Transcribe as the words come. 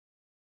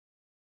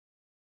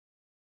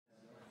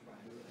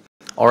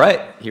All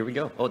right, here we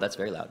go. Oh, that's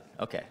very loud.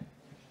 Okay,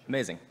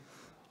 amazing.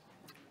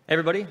 Hey,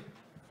 everybody.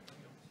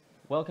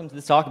 Welcome to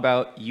this talk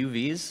about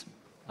UVs.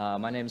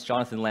 My name is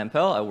Jonathan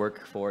Lampel. I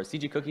work for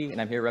CG Cookie,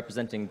 and I'm here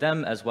representing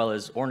them as well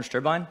as Orange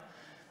Turbine.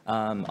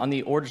 On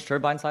the Orange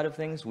Turbine side of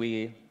things,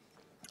 we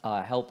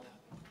help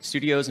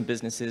studios and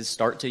businesses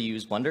start to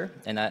use Blender,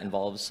 and that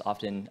involves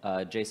often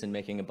Jason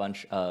making a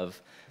bunch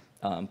of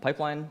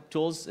pipeline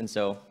tools. And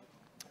so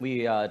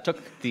we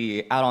took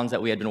the add-ons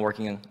that we had been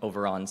working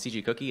over on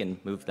CG Cookie and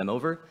moved them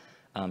over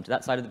to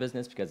that side of the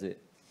business because it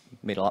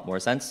made a lot more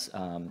sense.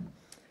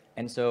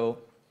 And so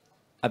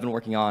I've been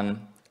working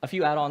on a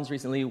few add-ons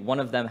recently. One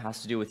of them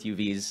has to do with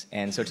UVs.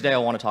 And so today I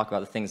want to talk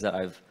about the things that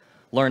I've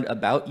learned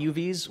about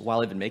UVs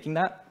while I've been making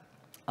that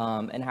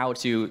and how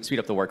to speed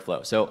up the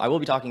workflow. So I will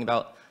be talking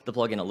about the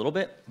plugin a little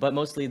bit, but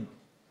mostly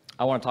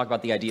I want to talk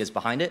about the ideas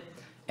behind it.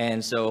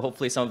 And so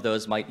hopefully some of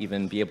those might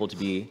even be able to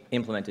be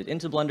implemented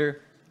into Blender.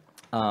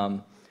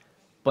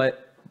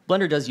 But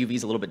Blender does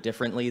UVs a little bit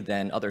differently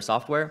than other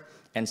software.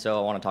 And so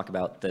I want to talk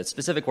about the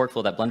specific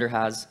workflow that Blender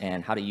has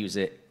and how to use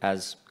it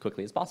as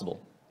quickly as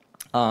possible.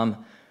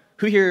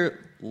 Who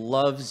here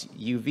loves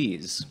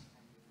UVs?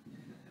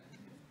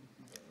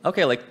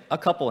 Okay, like a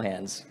couple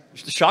hands.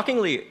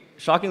 Shockingly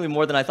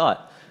more than I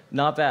thought.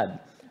 Not bad.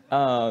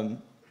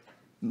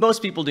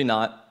 Most people do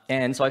not,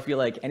 and so I feel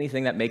like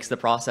anything that makes the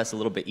process a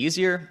little bit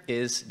easier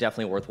is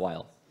definitely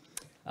worthwhile.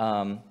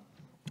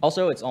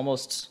 Also, it's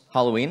almost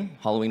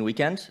Halloween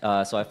weekend,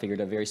 so I figured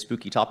a very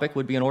spooky topic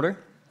would be in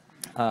order.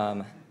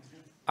 I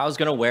was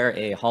going to wear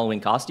a Halloween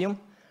costume,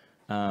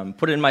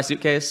 put it in my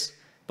suitcase,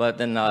 but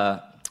then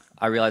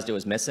I realized it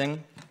was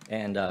missing,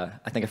 and I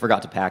think I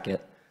forgot to pack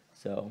it,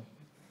 so.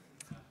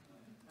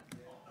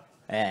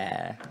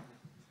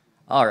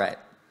 All right.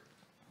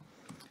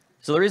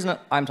 So the reason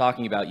I'm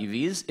talking about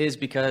UVs is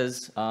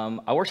because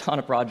I worked on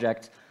a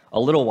project a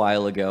little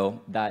while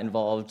ago that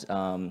involved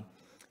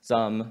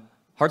some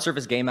hard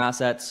surface game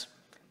assets,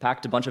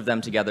 packed a bunch of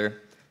them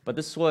together, but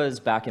this was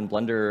back in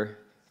Blender,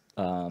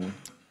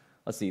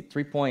 let's see,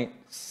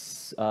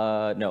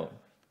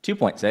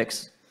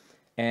 2.6,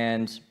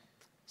 and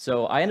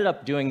so I ended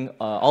up doing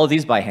all of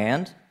these by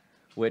hand,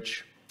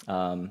 which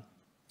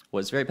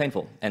was very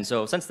painful. And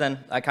so since then,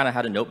 I kind of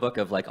had a notebook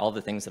of like all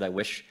the things that I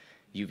wish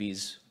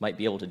UVs might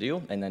be able to do,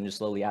 and then just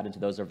slowly added to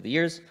those over the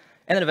years,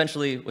 and then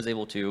eventually was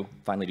able to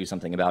finally do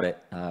something about it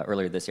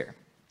earlier this year.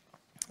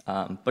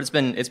 But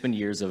it's been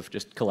years of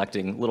just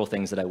collecting little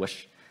things that I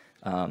wish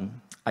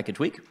I could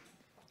tweak.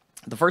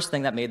 The first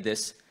thing that made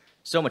this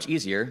so much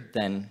easier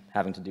than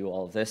having to do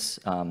all of this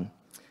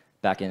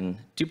back in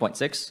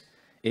 2.6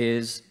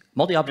 is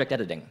multi-object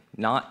editing.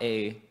 Not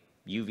a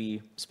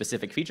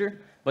UV-specific feature,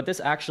 but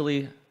this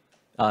actually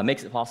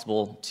makes it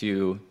possible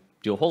to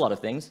do a whole lot of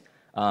things.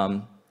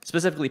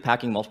 Specifically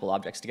packing multiple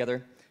objects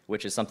together,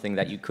 which is something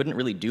that you couldn't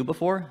really do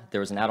before. There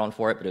was an add-on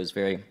for it, but it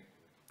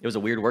was a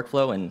weird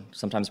workflow and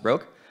sometimes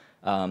broke.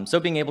 So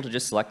being able to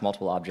just select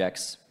multiple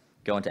objects,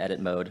 go into edit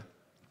mode,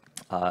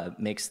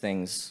 makes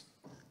things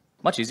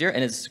much easier,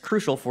 and is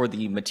crucial for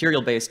the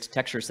material-based,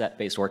 texture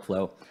set-based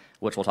workflow,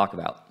 which we'll talk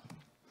about.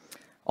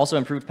 Also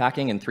improved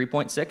packing in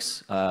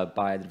 3.6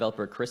 by the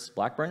developer Chris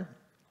Blackburn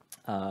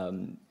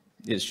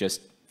is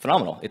just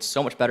phenomenal. It's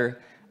so much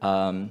better.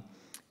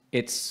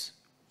 It's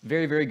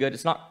very, very good.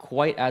 It's not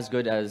quite as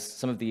good as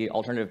some of the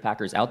alternative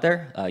packers out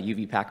there.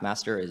 UV Pack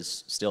Master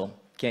is still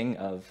king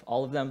of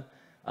all of them,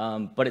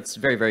 but it's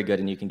very, very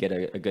good, and you can get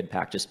a good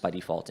pack just by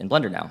default in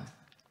Blender now.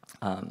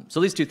 So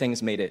these two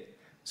things made it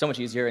so much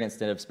easier, and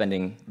instead of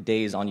spending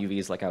days on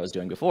UVs like I was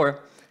doing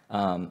before,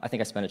 I think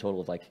I spent a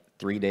total of like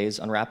 3 days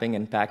unwrapping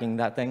and packing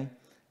that thing.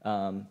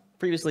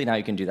 Previously, now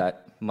you can do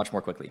that much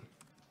more quickly.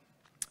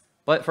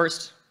 But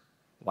first,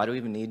 why do we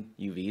even need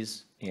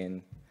UVs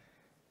in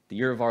the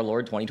year of our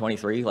Lord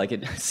 2023? Like,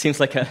 it seems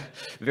like a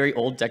very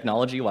old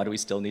technology. Why do we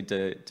still need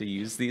to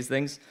use these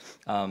things?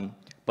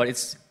 But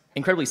it's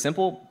incredibly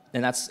simple,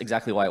 and that's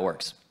exactly why it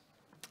works.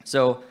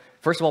 So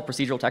first of all,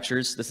 procedural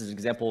textures. This is an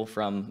example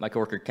from my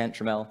coworker Kent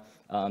Trammell.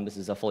 This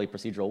is a fully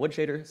procedural wood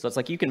shader. So it's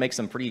like you can make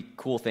some pretty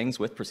cool things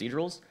with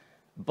procedurals,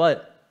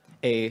 but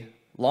a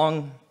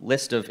long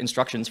list of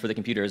instructions for the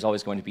computer is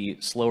always going to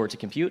be slower to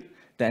compute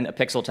than a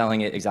pixel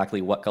telling it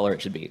exactly what color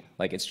it should be.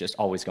 Like, it's just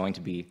always going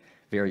to be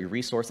very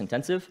resource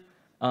intensive.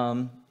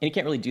 And you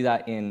can't really do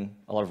that in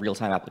a lot of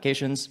real-time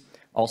applications.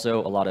 Also,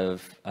 a lot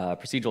of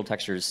procedural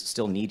textures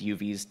still need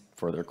UVs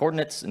for their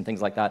coordinates and things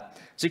like that.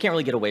 So you can't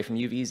really get away from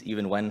UVs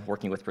even when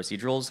working with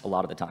procedurals a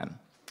lot of the time.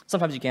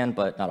 Sometimes you can,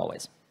 but not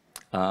always.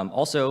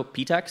 Also,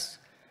 PTEX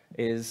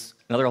is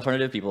another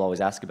alternative. People always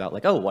ask about,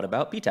 like, oh, what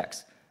about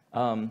PTEX?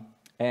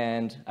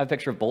 And I have a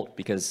picture of Bolt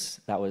because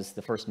that was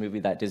the first movie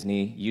that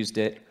Disney used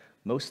it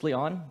mostly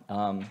on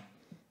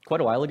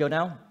quite a while ago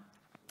now.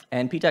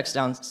 And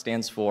PTEX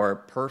stands for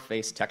per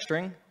face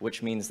texturing,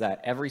 which means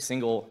that every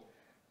single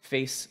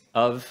face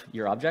of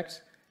your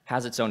object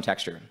has its own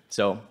texture.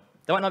 So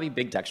they might not be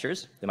big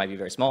textures. They might be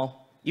very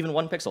small, even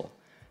 1 pixel.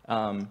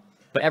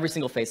 But every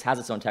single face has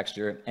its own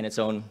texture and its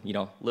own,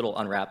 little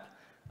unwrap.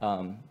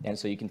 And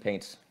so you can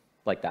paint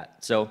like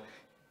that. So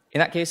In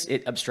that case,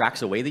 it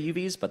abstracts away the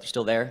UVs, but they're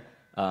still there.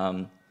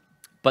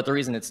 But the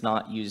reason it's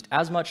not used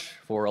as much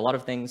for a lot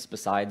of things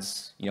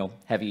besides,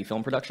 heavy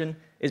film production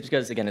is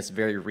because, again, it's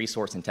very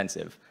resource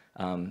intensive.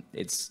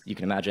 You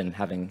can imagine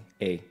having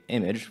an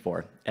image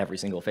for every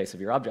single face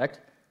of your object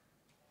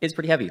is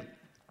pretty heavy.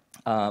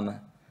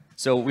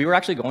 So we were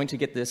actually going to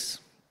get this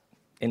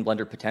in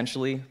Blender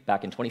potentially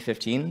back in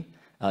 2015.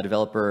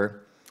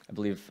 Developer, I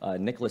believe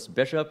Nicholas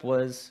Bishop,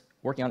 was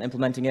working on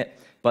implementing it,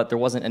 but there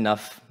wasn't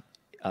enough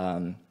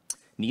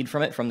need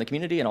from the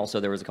community, and also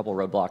there was a couple of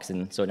roadblocks,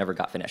 and so it never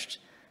got finished.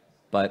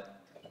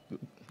 But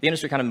the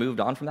industry kind of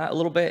moved on from that a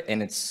little bit,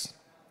 and it's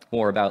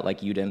more about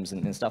like UDIMs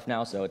and stuff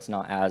now, so it's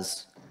not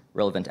as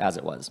relevant as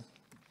it was.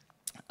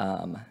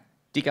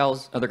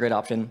 Decals, another great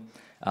option.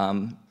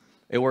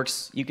 It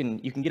works. You can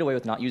get away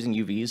with not using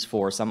UVs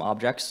for some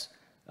objects,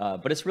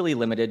 but it's really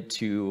limited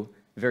to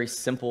very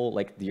simple.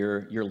 Like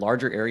your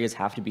larger areas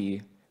have to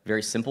be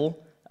very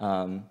simple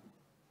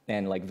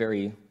and like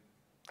very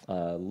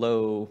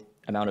low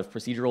amount of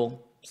procedural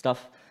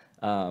stuff.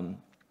 In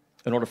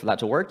order for that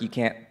to work, you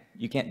can't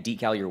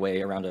decal your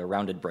way around a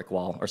rounded brick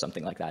wall or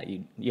something like that.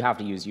 You have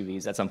to use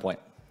UVs at some point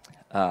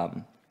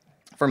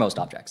for most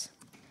objects.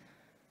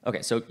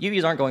 Okay, so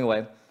UVs aren't going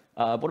away.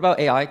 What about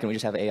AI? Can we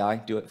just have AI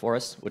do it for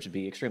us, which would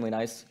be extremely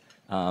nice?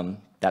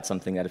 That's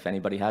something that if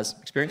anybody has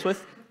experience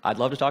with, I'd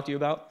love to talk to you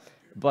about.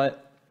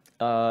 But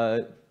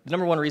the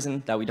number one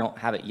reason that we don't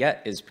have it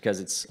yet is because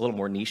it's a little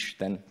more niche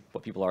than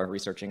what people are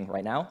researching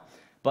right now,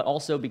 but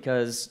also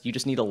because you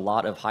just need a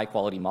lot of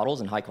high-quality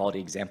models and high-quality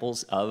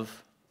examples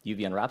of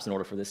UV unwraps in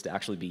order for this to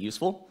actually be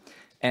useful.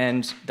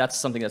 And that's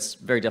something that's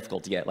very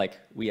difficult to get. Like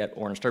we at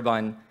Orange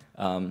Turbine,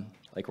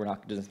 we're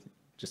not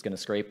just going to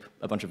scrape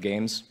a bunch of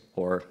games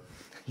or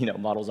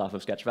models off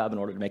of Sketchfab in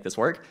order to make this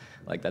work.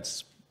 Like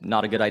that's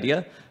not a good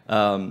idea.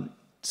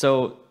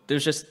 So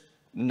there's just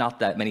not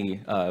that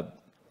many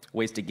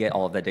ways to get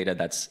all of that data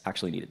that's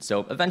actually needed.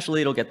 So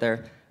eventually it'll get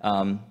there,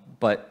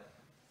 but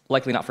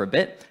likely not for a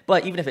bit.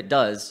 But even if it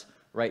does,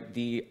 right,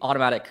 the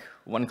automatic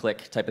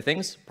one-click type of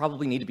things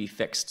probably need to be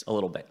fixed a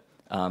little bit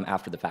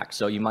after the fact.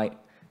 So you might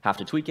have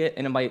to tweak it,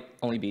 and it might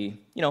only be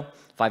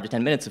 5 to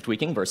 10 minutes of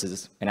tweaking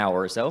versus an hour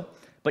or so.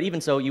 But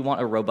even so, you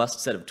want a robust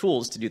set of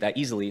tools to do that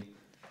easily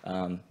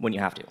when you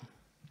have to.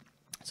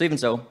 So even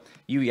so,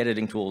 UV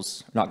editing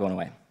tools are not going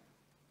away,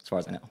 as far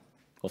as I know.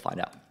 We'll find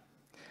out.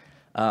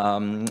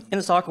 In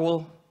this talk,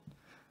 we'll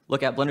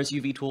look at Blender's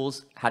UV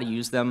tools, how to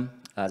use them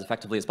as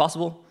effectively as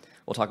possible.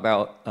 We'll talk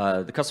about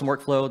the custom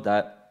workflow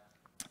that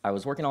I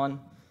was working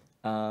on,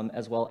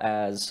 as well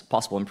as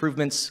possible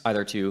improvements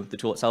either to the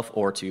tool itself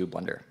or to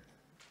Blender.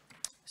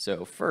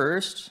 So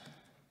first,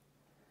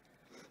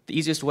 the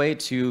easiest way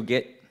to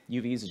get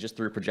UVs is just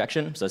through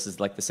projection. So this is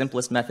like the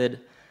simplest method.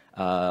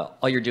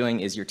 All you're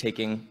doing is you're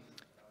taking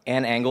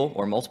an angle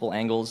or multiple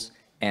angles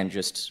and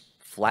just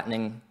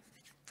flattening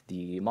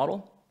the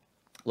model,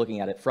 looking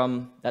at it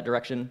from that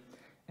direction,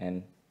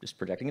 and just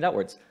projecting it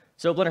outwards.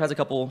 So Blender has a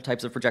couple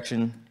types of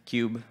projection: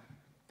 cube,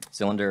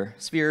 cylinder,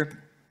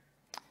 sphere,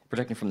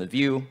 projecting from the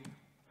view,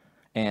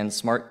 and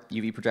smart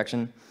UV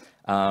projection,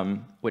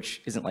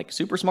 which isn't like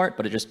super smart,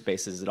 but it just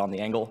bases it on the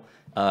angle,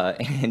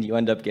 and you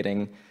end up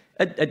getting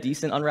a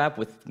decent unwrap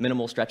with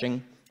minimal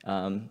stretching.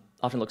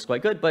 Often looks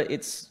quite good, but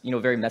it's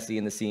very messy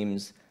in the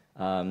seams,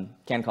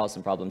 can cause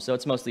some problems. So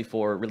it's mostly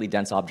for really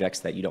dense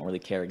objects that you don't really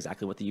care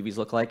exactly what the UVs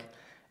look like.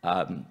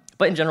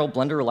 But in general,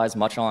 Blender relies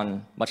much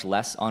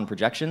less on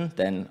projection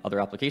than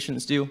other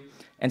applications do,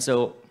 and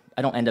so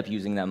I don't end up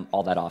using them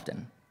all that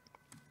often.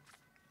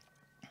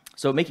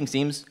 So making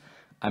seams,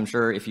 I'm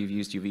sure if you've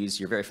used UVs,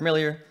 you're very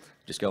familiar.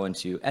 Just go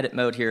into edit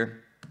mode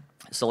here,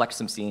 select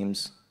some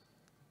seams.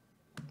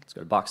 Let's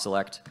go to box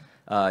select.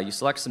 You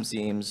select some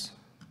seams,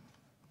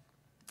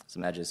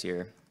 some edges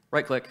here,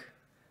 right click,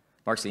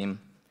 mark seam,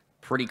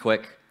 pretty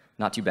quick,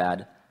 not too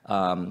bad.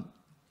 But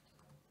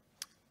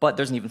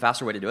there's an even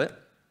faster way to do it.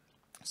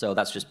 So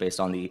that's just based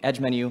on the edge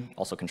menu,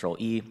 also Control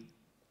E.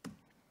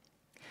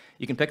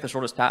 You can pick the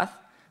shortest path,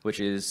 which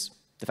is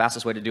the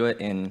fastest way to do it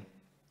in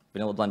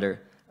vanilla Blender.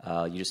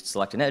 You just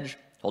select an edge,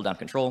 hold down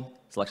Control,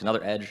 select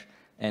another edge,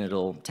 and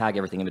it'll tag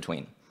everything in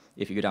between.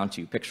 If you go down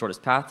to pick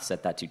shortest path,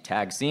 set that to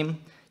tag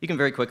seam, you can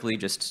very quickly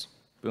just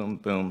boom,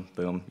 boom,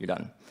 boom, you're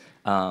done.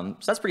 So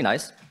that's pretty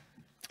nice.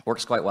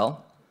 Works quite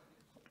well.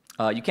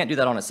 You can't do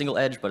that on a single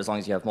edge, but as long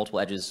as you have multiple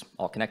edges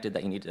all connected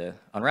that you need to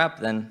unwrap,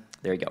 then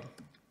there you go.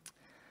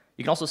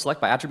 You can also select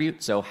by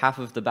attribute, so half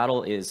of the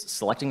battle is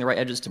selecting the right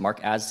edges to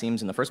mark as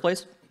seams in the first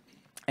place,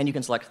 and you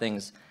can select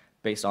things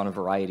based on a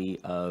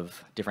variety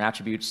of different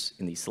attributes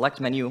in the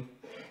select menu.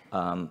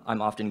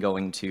 I'm often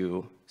going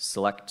to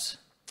select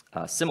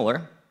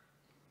similar,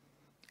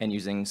 and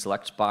using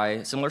select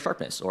by similar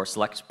sharpness, or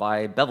select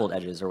by beveled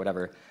edges, or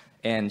whatever,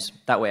 and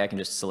that way I can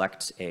just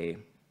select a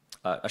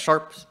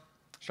sharp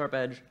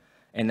edge,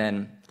 and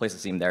then place a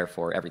seam there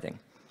for everything.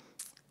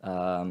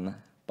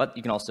 But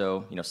you can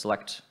also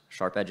select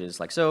sharp edges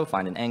like so,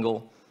 find an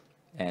angle,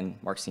 and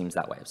mark seams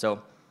that way.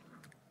 So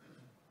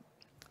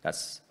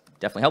that's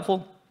definitely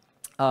helpful.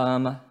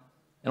 And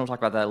we'll talk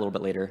about that a little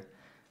bit later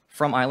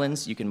from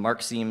islands, you can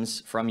mark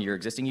seams from your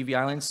existing UV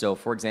islands. So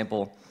for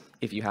example,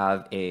 if you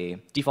have a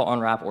default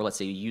unwrap, or let's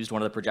say you used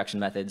one of the projection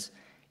methods,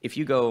 if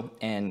you go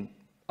and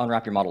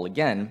unwrap your model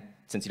again,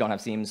 since you don't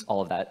have seams,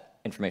 all of that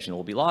information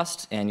will be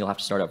lost and you'll have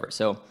to start over.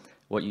 So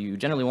what you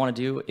generally want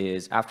to do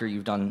is after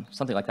you've done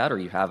something like that, or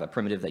you have a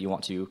primitive that you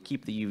want to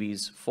keep the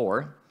UVs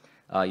for,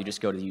 you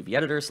just go to the UV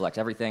editor, select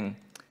everything,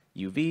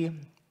 UV,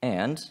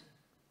 and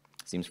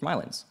seams from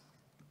islands.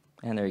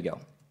 And there you go.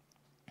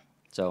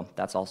 So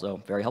that's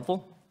also very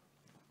helpful.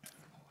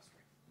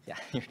 Yeah,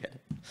 you're good.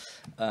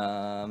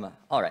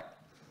 All right.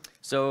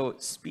 So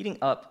speeding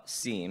up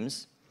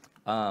seams,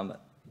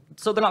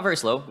 so they're not very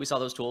slow. We saw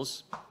those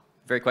tools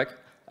very quick.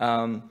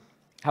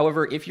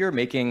 However, if you're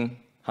making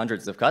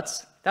hundreds of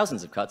cuts,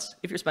 thousands of cuts,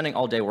 if you're spending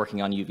all day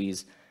working on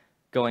UVs,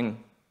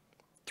 going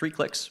 3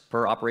 clicks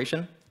per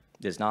operation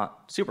is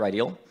not super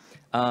ideal.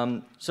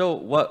 So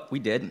what we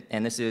did,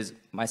 and this is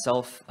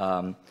myself,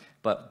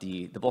 but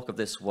the bulk of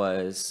this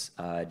was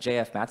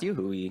JF Matthew,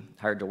 who we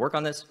hired to work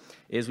on this,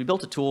 is we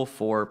built a tool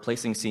for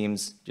placing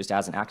seams just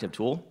as an active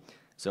tool.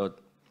 So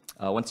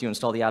once you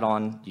install the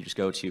add-on, you just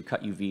go to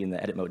Cut UV in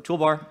the Edit Mode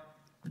toolbar,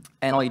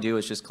 and all you do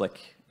is just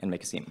click and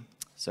make a seam.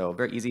 So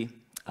very easy,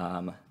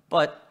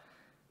 but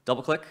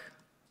double-click,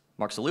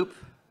 marks a loop,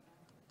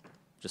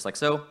 just like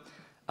so.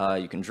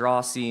 You can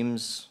draw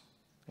seams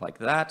like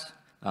that,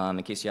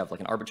 in case you have like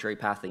an arbitrary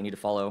path that you need to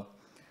follow.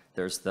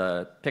 There's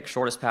the pick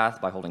shortest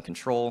path by holding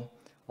Control,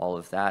 all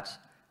of that.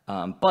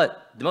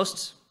 But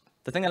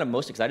the thing that I'm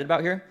most excited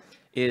about here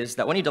is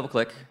that when you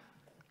double-click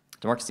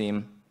to mark a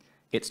seam,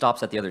 it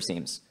stops at the other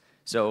seams.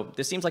 So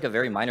this seems like a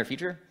very minor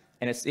feature,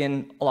 and it's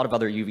in a lot of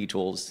other UV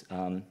tools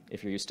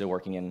if you're used to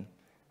working in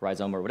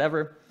Rhizome or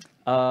whatever.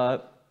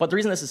 But the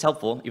reason this is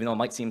helpful, even though it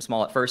might seem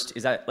small at first,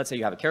 is that let's say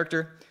you have a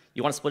character,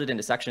 you want to split it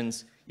into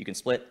sections, you can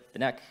split the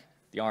neck,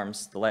 the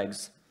arms, the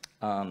legs,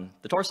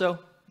 the torso,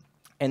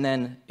 and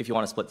then if you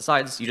want to split the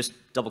sides, you just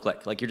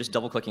double-click. Like you're just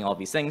double-clicking all of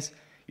these things,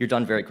 you're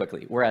done very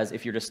quickly. Whereas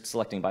if you're just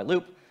selecting by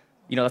loop,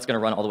 that's going to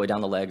run all the way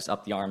down the legs,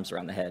 up the arms,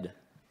 around the head,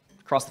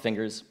 across the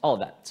fingers, all of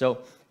that.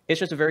 So it's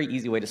just a very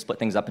easy way to split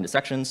things up into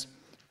sections,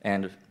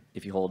 and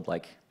if you hold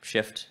like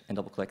Shift and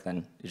double-click,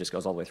 then it just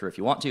goes all the way through if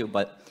you want to,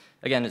 but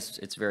again,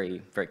 it's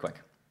very, very quick.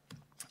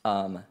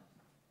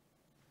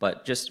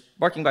 But just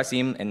marking by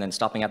seam and then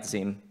stopping at the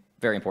seam,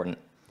 very important.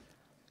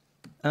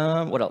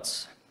 What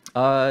else?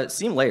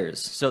 Seam layers.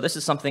 So this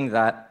is something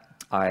that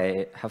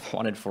I have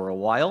wanted for a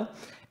while,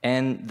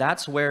 and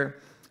that's where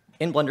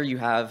in Blender you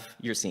have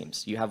your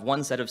seams. You have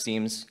one set of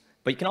seams,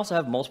 but you can also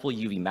have multiple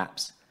UV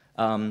maps.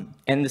 And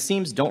the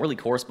seams don't really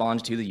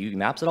correspond to the UV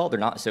maps at all. They're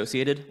not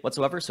associated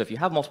whatsoever. So if you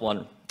have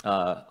multiple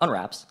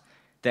unwraps,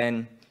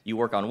 then you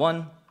work on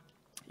one,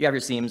 you have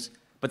your seams,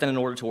 but then in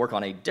order to work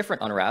on a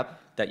different unwrap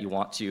that you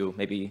want to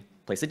maybe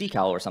place a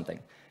decal or something,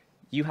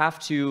 you have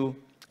to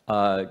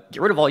get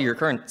rid of all your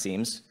current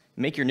seams,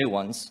 make your new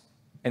ones,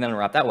 and then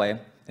unwrap that way.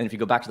 And if you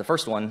go back to the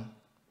first one,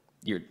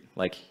 you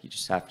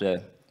just have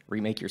to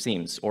remake your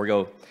seams or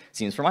go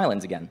seams from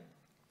islands again.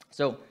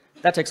 So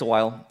that takes a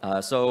while.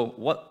 So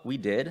what we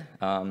did,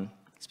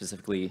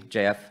 specifically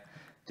JF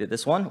did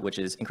this one, which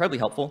is incredibly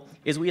helpful,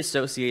 is we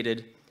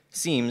associated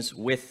seams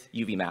with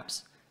UV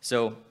maps.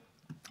 So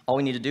all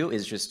we need to do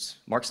is just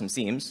mark some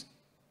seams,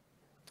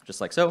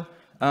 just like so.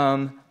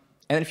 And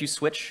then if you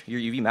switch your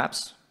UV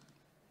maps,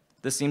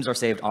 the seams are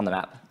saved on the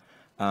map.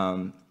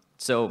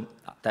 So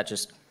that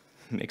just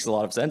makes a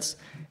lot of sense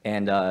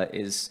and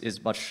is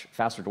much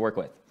faster to work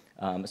with.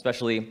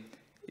 Especially,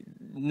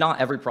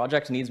 not every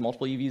project needs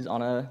multiple UVs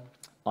on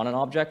an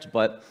object,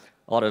 but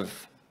a lot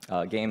of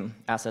game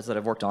assets that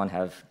I've worked on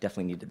have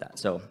definitely needed that.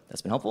 So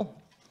that's been helpful.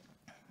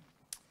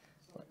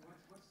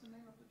 What's the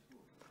name of the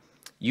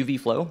tool? UV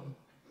Flow.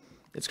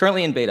 It's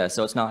currently in beta,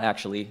 so it's not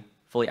actually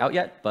fully out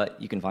yet,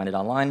 but you can find it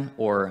online,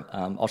 or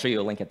I'll show you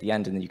a link at the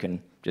end, and then you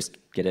can just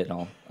get it,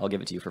 and I'll give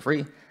it to you for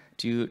free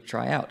to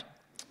try out.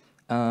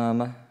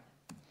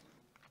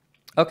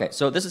 Okay,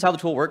 so this is how the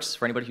tool works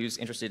for anybody who's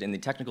interested in the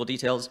technical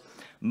details.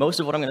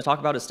 Most of what I'm going to talk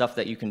about is stuff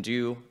that you can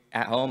do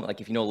at home.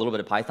 Like if you know a little bit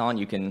of Python,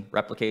 you can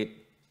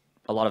replicate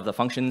a lot of the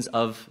functions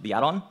of the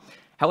add-on.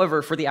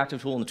 However, for the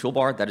active tool in the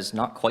toolbar, that is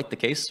not quite the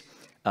case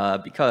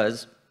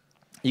because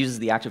it uses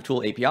the active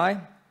tool API,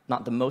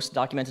 not the most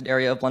documented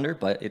area of Blender,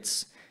 but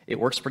it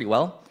works pretty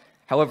well.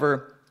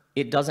 However,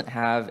 it doesn't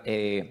have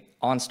a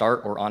on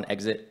start or on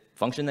exit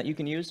function that you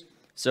can use.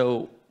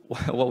 So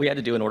what we had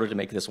to do in order to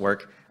make this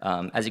work,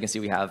 as you can see,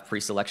 we have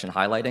pre-selection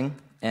highlighting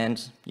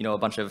and a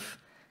bunch of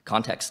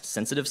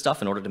context-sensitive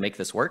stuff in order to make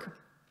this work.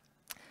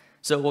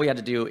 So what we had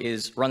to do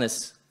is run a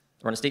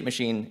state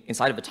machine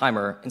inside of a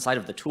timer, inside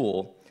of the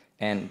tool,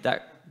 and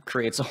that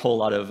creates a whole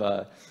lot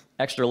of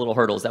extra little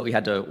hurdles that we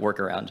had to work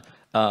around.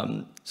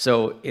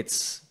 So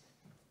it's,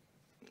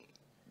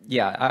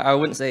 yeah, I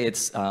wouldn't say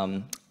it's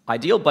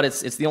ideal, but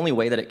it's the only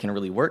way that it can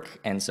really work,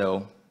 and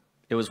so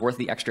it was worth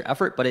the extra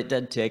effort, but it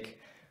did take,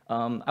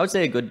 I would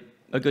say,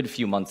 a good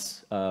few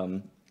months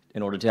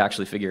in order to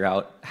actually figure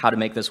out how to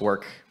make this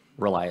work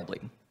reliably.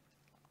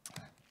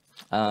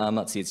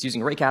 Let's see, it's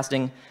using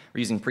raycasting, we're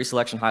using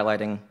pre-selection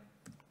highlighting,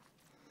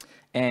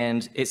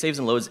 and it saves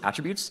and loads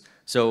attributes.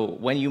 So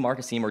when you mark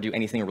a seam or do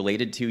anything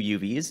related to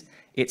UVs,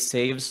 it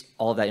saves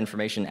all of that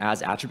information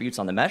as attributes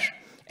on the mesh,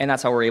 and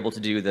that's how we're able to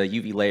do the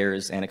UV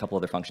layers and a couple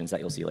other functions that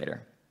you'll see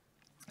later.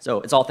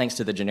 So it's all thanks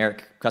to the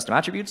generic custom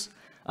attributes.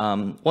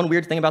 One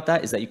weird thing about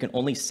that is that you can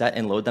only set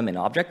and load them in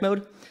object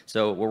mode.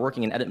 So we're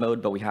working in edit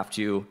mode, but we have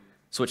to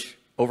switch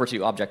over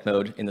to object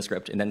mode in the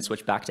script and then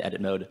switch back to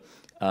edit mode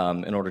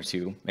in order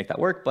to make that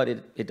work, but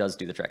it does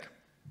do the trick.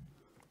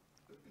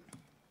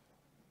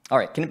 All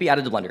right, can it be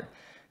added to Blender?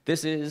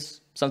 This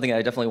is something that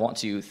I definitely want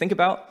to think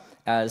about,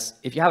 as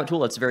if you have a tool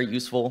that's very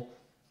useful,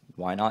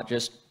 why not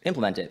just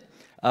implement it?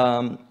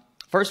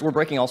 First, we're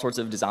breaking all sorts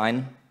of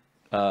design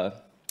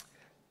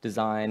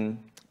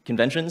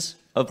conventions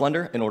of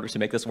Blender in order to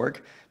make this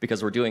work,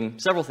 because we're doing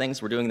several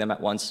things, we're doing them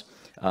at once.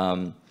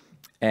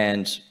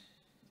 And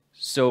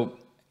so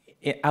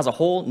as a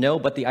whole, no,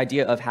 but the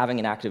idea of having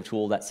an active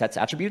tool that sets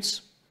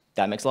attributes,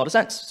 that makes a lot of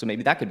sense. So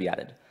maybe that could be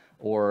added.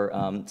 Or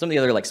some of the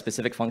other like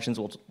specific functions,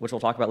 which we'll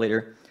talk about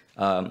later,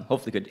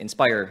 hopefully could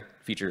inspire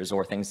features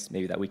or things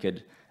maybe that we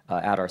could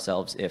add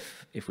ourselves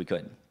if we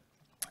could.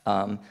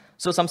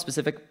 So some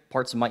specific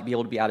parts might be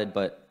able to be added,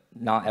 but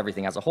not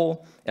everything as a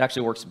whole. It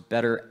actually works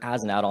better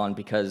as an add-on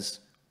because,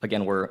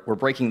 again, we're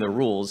breaking the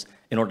rules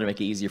in order to make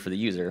it easier for the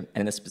user.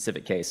 And in this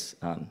specific case,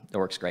 it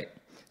works great.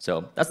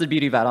 So that's the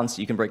beauty of add-ons.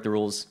 You can break the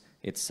rules.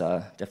 It's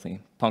definitely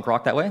punk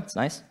rock that way. It's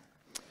nice.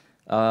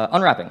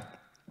 Unwrapping.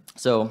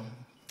 So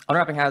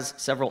unwrapping has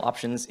several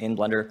options in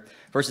Blender.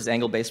 First is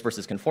angle-based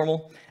versus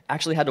conformal.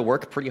 Actually had to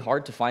work pretty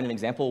hard to find an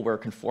example where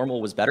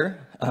conformal was better.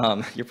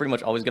 You're pretty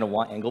much always going to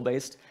want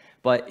angle-based.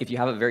 But if you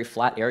have a very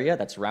flat area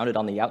that's rounded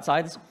on the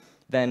outsides,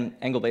 then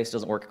angle-based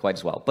doesn't work quite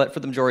as well. But for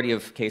the majority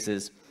of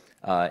cases,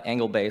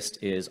 angle-based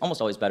is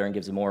almost always better and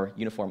gives a more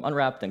uniform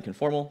unwrap than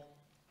conformal,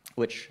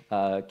 which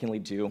can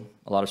lead to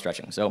a lot of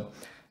stretching. So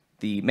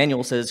the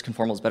manual says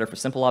conformal is better for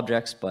simple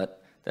objects,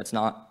 but that's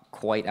not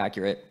quite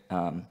accurate.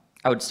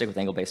 I would stick with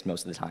angle-based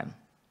most of the time.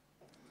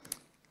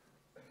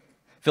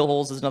 Fill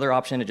holes is another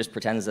option. It just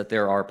pretends that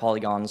there are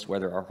polygons where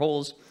there are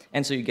holes,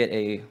 and so you get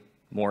a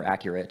more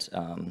accurate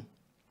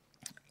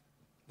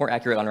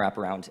unwrap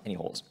around any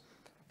holes.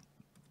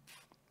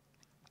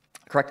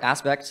 Correct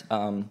aspect,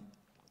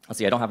 let's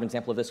see, I don't have an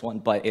example of this one,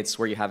 but it's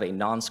where you have a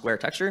non-square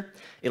texture.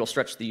 It'll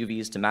stretch the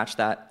UVs to match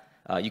that.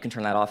 You can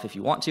turn that off if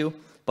you want to,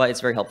 but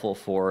it's very helpful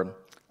for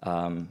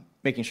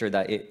making sure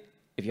that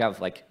if you have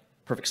like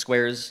perfect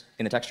squares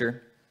in the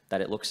texture, that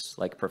it looks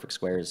like perfect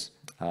squares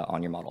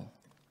on your model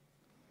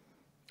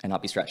and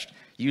not be stretched.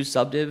 Use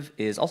subdiv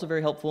is also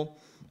very helpful.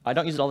 I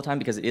don't use it all the time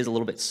because it is a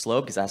little bit slow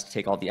because it has to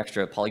take all the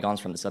extra polygons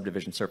from the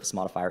subdivision surface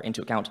modifier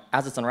into account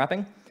as it's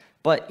unwrapping,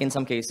 but in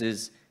some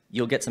cases,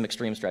 you'll get some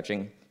extreme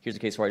stretching. Here's a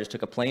case where I just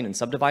took a plane and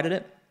subdivided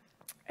it.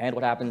 And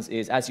what happens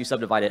is as you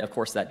subdivide it, of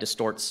course, that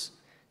distorts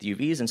the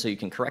UVs, and so you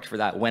can correct for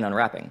that when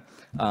unwrapping.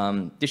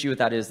 The issue with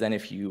that is then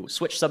if you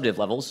switch subdiv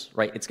levels,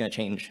 right, it's going to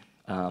change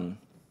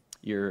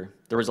the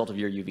result of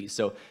your UVs.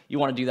 So you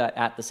want to do that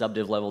at the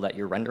subdiv level that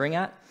you're rendering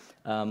at,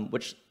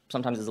 which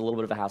sometimes is a little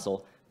bit of a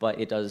hassle, but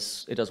it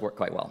does work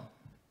quite well.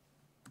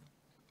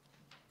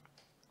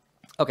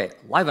 Okay,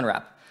 live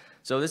unwrap.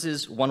 So this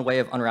is one way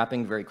of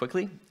unwrapping very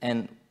quickly,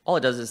 and all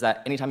it does is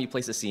that anytime you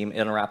place a seam, it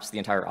unwraps the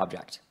entire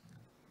object.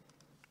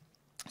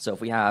 So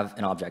if we have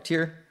an object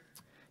here,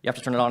 you have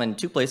to turn it on in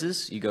two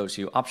places. You go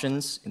to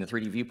Options in the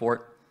 3D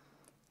viewport,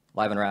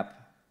 Live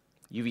Unwrap,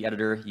 UV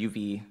Editor,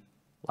 UV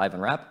Live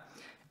Unwrap.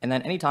 And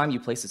then anytime you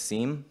place a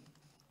seam,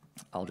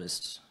 I'll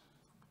just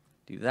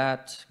do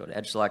that, go to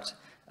Edge Select.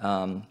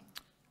 Let's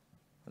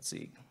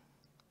see,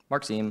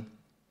 Mark Seam.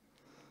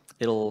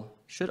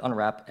 Should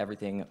unwrap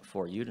everything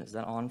for you. Is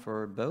that on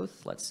for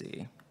both? Let's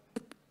see.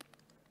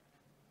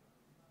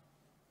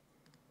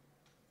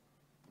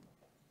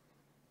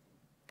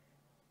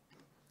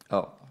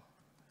 Oh,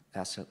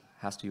 has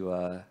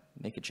to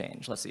make a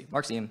change. Let's see,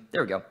 Mark Seam,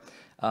 there we go.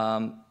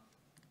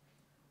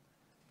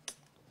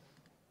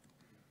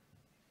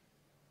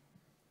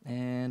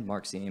 And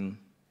Mark Seam.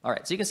 All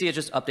right, so you can see it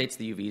just updates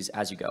the UVs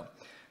as you go.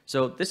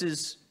 So this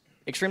is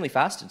extremely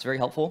fast, it's very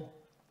helpful,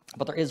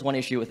 but there is one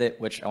issue with it,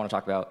 which I want to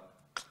talk about,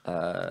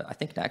 I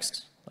think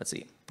next. Let's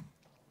see.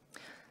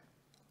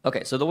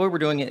 Okay, so the way we're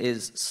doing it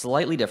is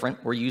slightly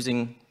different. We're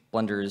using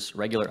Blender's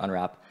regular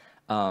unwrap,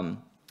 but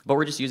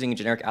we're just using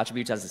generic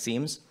attributes as the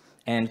seams,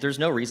 and there's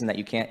no reason that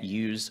you can't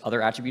use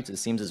other attributes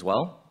as seams as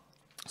well.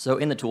 So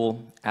in the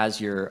tool,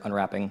 as you're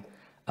unwrapping,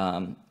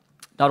 not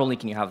only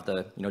can you have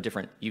the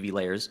different UV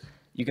layers,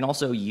 you can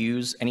also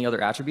use any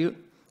other attribute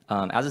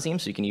as a seam.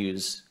 So you can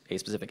use a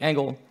specific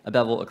angle, a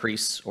bevel, a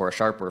crease, or a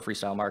sharp, or a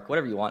freestyle mark,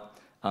 whatever you want.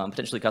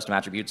 Potentially custom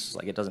attributes,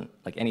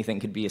 like anything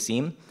could be a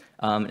seam.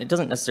 It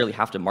doesn't necessarily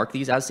have to mark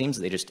these as seams,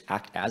 they just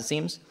act as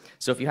seams.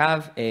 So if you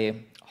have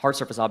a hard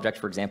surface object,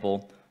 for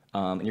example,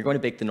 and you're going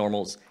to bake the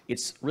normals,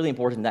 it's really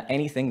important that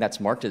anything that's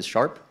marked as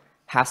sharp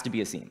has to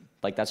be a seam.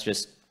 Like that's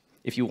just,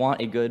 if you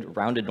want a good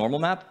rounded normal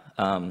map,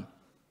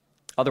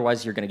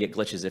 otherwise you're going to get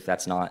glitches if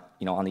that's not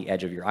on the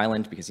edge of your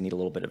island because you need a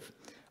little bit of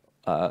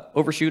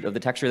overshoot of the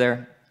texture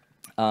there.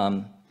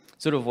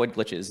 So to avoid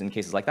glitches in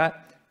cases like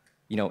that,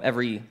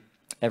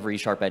 every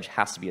sharp edge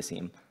has to be a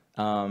seam.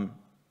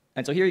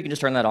 And so here you can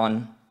just turn that on,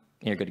 and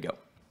you're good to go.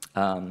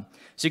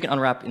 So you can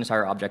unwrap an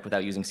entire object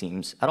without using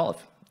seams at all,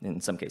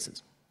 in some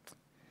cases.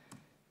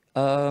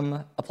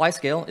 Apply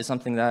scale is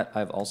something that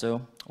I've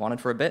also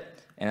wanted for a bit,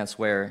 and that's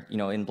where,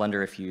 in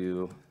Blender, if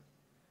you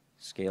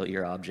scale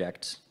your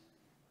object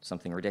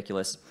something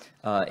ridiculous,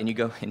 and you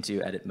go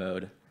into edit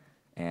mode,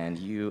 and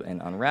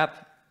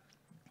unwrap,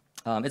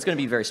 it's going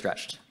to be very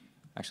stretched.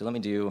 Actually, let me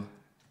do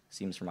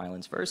seams from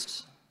islands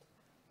first.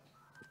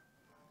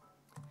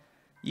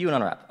 And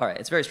unwrap. All right,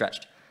 it's very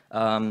stretched.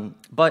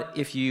 But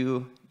if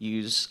you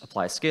use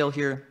apply scale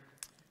here,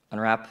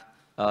 unwrap,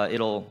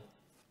 it'll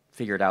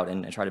figure it out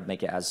and try to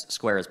make it as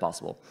square as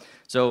possible.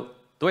 So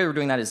the way we're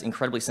doing that is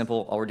incredibly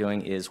simple. All we're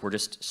doing is we're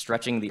just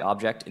stretching the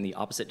object in the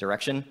opposite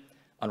direction,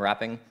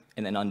 unwrapping,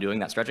 and then undoing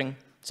that stretching.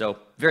 So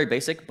very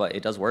basic, but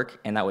it does work,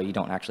 and that way you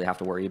don't actually have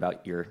to worry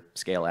about your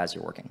scale as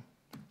you're working.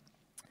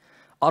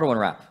 Auto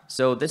unwrap.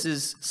 So this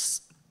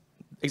is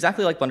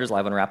exactly like Blender's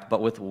live unwrap,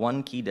 but with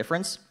one key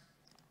difference.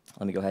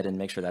 Let me go ahead and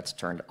make sure that's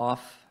turned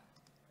off.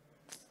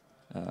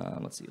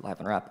 Let's see, live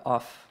unwrap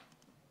off,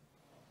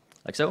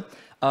 like so.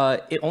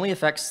 It only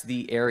affects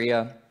the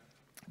area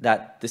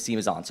that the seam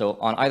is on. So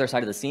on either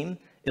side of the seam,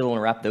 it'll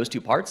unwrap those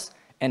two parts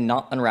and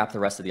not unwrap the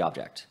rest of the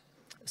object.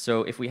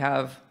 So if we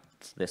have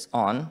this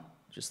on,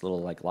 just a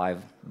little like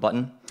live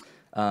button,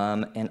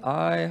 and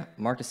I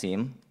mark a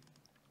seam,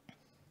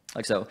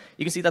 like so,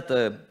 you can see that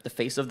the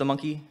face of the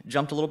monkey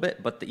jumped a little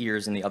bit, but the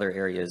ears and the other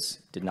areas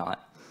did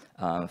not.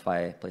 If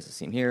I place a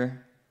seam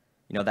here,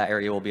 that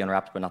area will be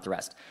unwrapped, but not the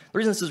rest. The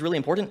reason this is really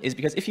important is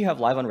because if you have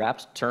live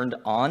unwrapped turned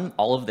on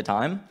all of the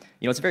time,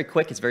 it's very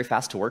quick, it's very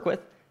fast to work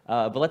with.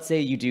 But let's say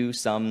you do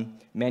some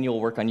manual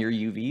work on your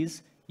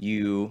UVs,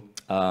 you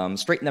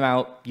straighten them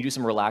out, you do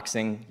some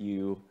relaxing,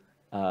 you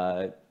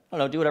I don't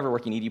know, do whatever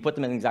work you need, you put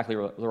them in exactly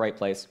the right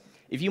place.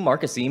 If you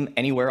mark a seam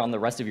anywhere on the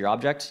rest of your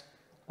object,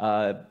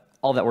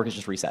 all of that work is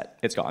just reset.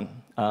 It's gone.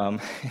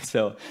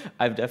 So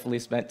I've definitely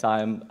spent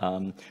time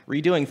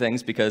redoing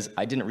things because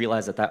I didn't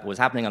realize that that was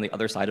happening on the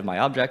other side of my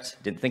object,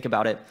 didn't think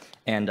about it,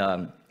 and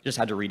just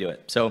had to redo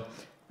it. So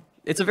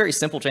it's a very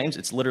simple change.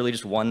 It's literally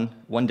just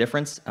one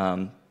difference,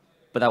 but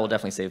that will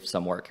definitely save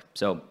some work.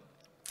 So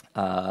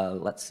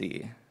let's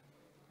see.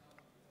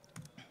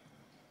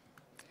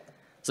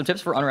 Some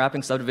tips for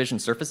unwrapping subdivision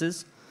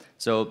surfaces.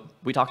 So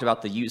we talked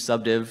about the use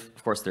subdiv.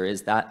 Of course, there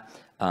is that.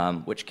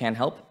 Which can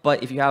help,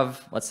 but if you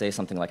have, let's say,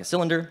 something like a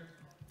cylinder,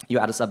 you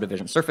add a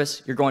subdivision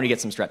surface, you're going to get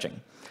some stretching.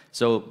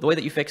 So the way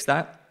that you fix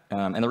that,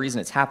 and the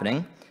reason it's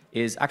happening,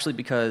 is actually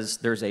because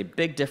there's a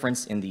big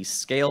difference in the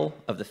scale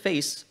of the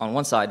face on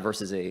one side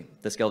versus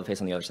the scale of the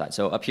face on the other side.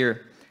 So up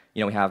here,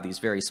 we have these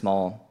very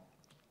small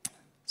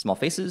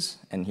faces,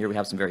 and here we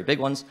have some very big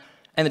ones,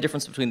 and the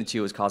difference between the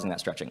two is causing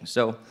that stretching.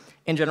 So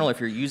in general, if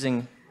you're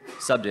using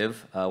subdiv,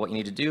 what you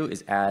need to do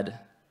is add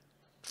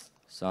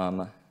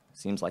some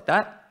seams like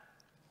that,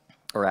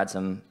 or add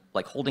some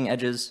like holding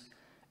edges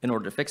in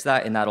order to fix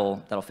that, and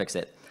that'll fix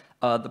it.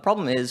 The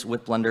problem is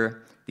with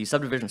Blender, the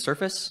subdivision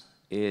surface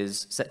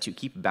is set to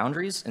keep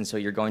boundaries, and so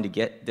you're going to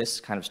get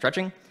this kind of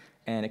stretching,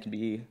 and it can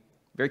be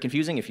very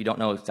confusing if you don't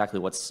know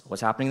exactly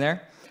what's happening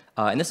there.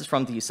 And this is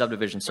from the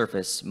subdivision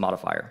surface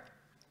modifier.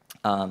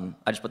 I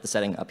just put the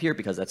setting up here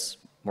because that's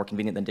more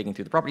convenient than digging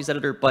through the properties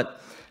editor,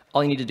 but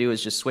all you need to do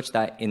is just switch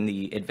that in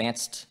the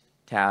advanced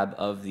tab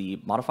of the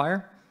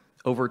modifier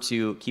over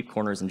to keep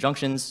corners and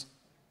junctions.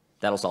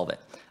 That'll solve it.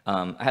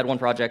 I had one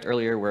project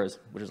earlier which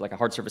was like a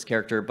hard surface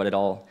character, but it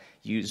all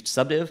used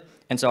subdiv,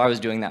 and so I was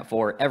doing that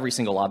for every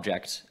single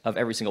object of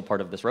every single part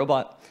of this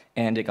robot,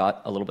 and it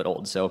got a little bit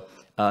old. So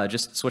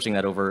just switching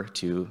that over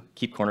to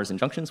keep corners and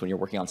junctions when you're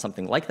working on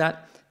something like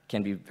that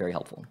can be very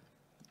helpful.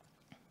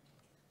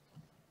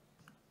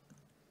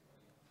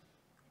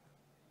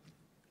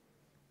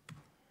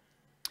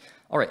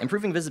 All right,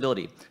 improving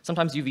visibility.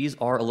 Sometimes UVs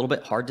are a little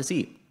bit hard to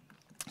see.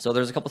 So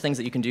there's a couple things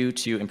that you can do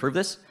to improve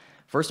this.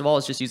 First of all,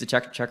 is just use the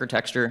checker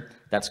texture.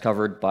 That's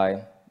covered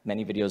by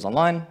many videos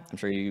online. I'm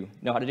sure you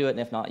know how to do it, and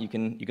if not, you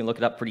can look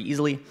it up pretty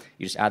easily.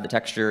 You just add the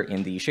texture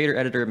in the shader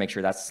editor, make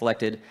sure that's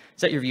selected,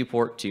 set your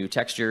viewport to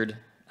textured,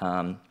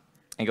 and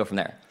go from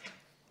there.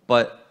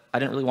 But I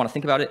didn't really want to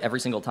think about it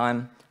every single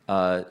time,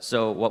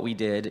 so what we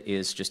did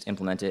is just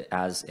implement it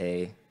as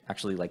a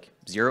actually like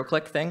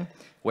zero-click thing,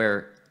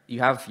 where you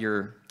have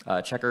your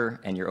checker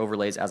and your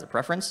overlays as a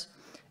preference,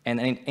 and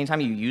anytime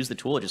you use the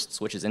tool, it just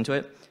switches into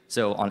it.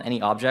 So on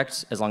any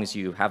object, as long as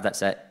you have that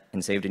set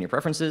and saved in your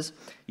preferences,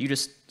 you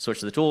just switch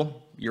to the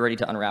tool, you're ready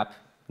to unwrap,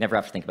 never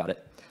have to think about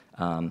it.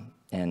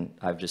 And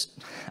I've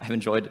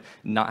enjoyed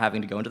not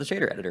having to go into the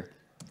shader editor.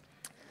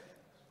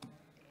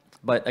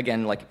 But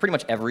again, like pretty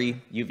much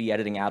every UV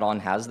editing add-on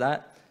has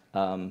that.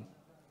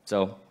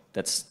 So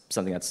that's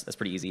something that's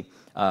pretty easy.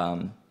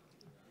 But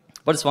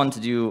it's fun to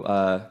do.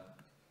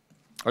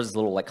 Ours is a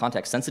little like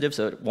context sensitive,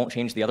 so it won't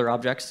change the other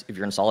objects. If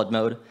you're in solid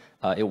mode,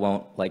 it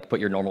won't like put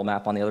your normal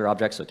map on the other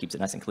object, so it keeps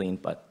it nice and clean.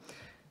 But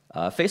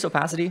face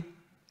opacity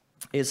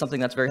is something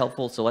that's very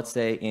helpful. So let's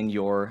say in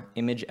your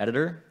image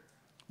editor,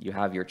 you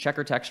have your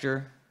checker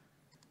texture,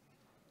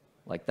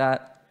 like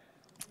that.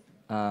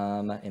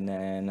 And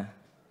then,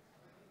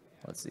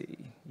 let's see,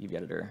 UV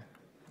editor.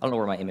 I don't know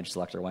where my image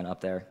selector went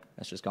up there.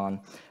 That's just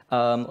gone.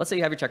 Let's say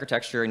you have your checker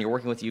texture and you're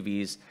working with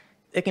UVs.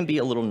 It can be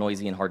a little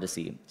noisy and hard to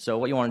see. So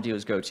what you want to do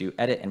is go to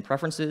Edit and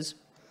Preferences.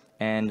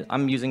 And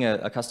I'm using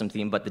a custom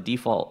theme, but the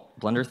default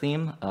Blender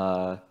theme,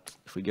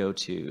 if we go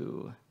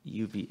to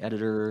UV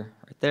editor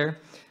right there,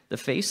 the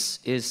face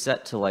is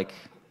set to like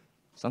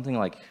something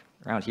like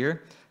around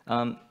here.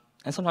 And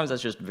sometimes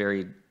that's just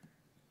very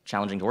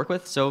challenging to work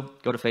with. So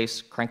go to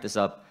face, crank this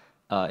up.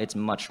 It's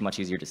much, much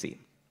easier to see.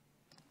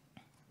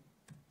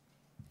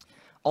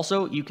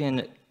 Also, you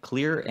can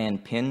clear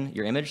and pin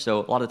your image. So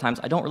a lot of the times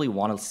I don't really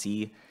want to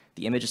see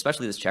the image,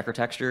 especially this checker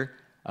texture,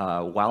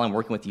 while I'm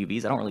working with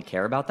UVs. I don't really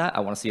care about that. I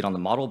want to see it on the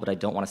model, but I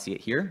don't want to see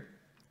it here.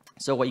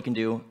 So what you can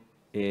do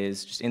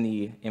is just in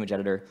the image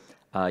editor,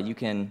 you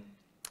can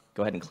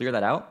go ahead and clear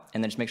that out,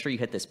 and then just make sure you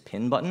hit this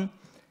pin button,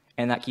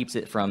 and that keeps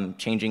it from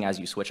changing as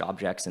you switch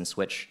objects and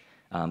switch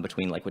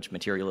between like which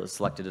material is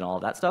selected and all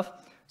of that stuff.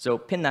 So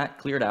pin that,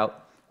 clear it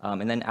out,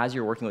 and then as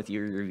you're working with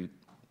your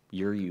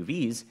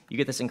UVs, you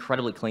get this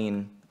incredibly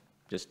clean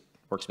just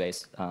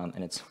workspace,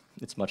 and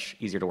it's much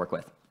easier to work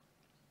with.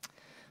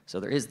 So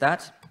there is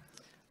that.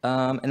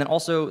 And then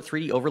also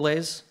 3D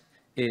overlays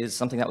is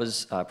something that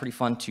was pretty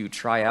fun to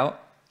try out.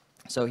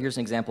 So here's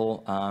an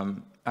example.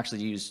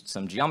 Actually used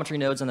some geometry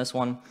nodes in this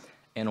one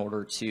in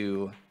order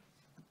to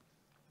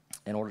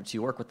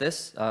work with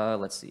this.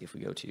 Let's see if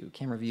we go to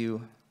camera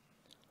view.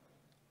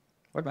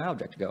 Where'd my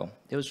object go?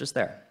 It was just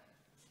there.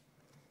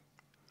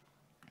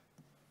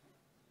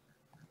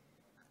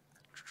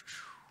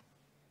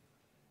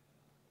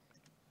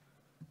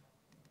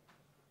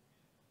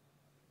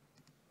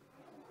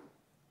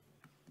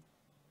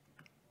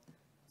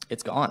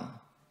 It's gone.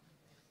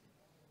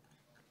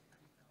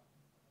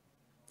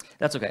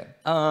 That's okay.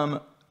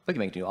 We can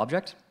make a new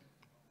object.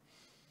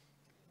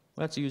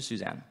 Let's use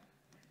Suzanne.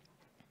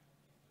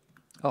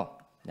 Oh,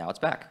 now it's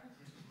back.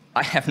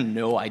 I have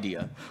no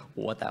idea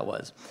what that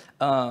was.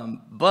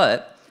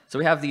 So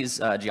we have these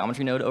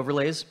geometry node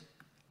overlays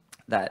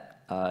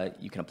that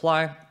you can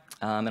apply,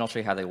 and I'll show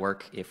you how they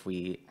work if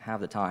we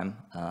have the time.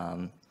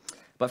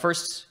 But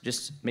first,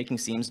 just making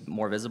seams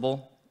more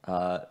visible.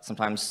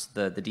 Sometimes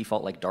the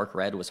default like dark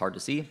red was hard to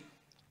see,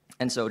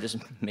 and so just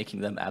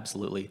making them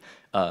absolutely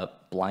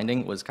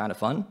blinding was kind of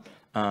fun,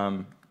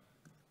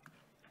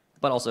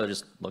 but also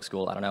just looks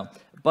cool. I don't know.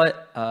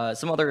 But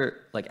some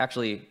other like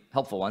actually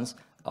helpful ones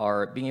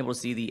are being able to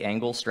see the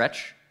angle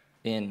stretch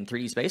in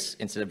 3D space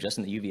instead of just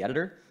in the UV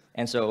editor.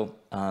 And so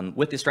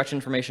with the stretch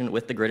information,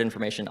 with the grid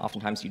information,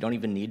 oftentimes you don't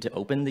even need to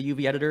open the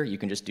UV editor. You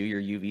can just do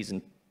your UVs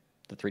in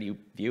the 3D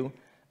view.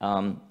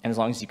 And as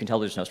long as you can tell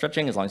there's no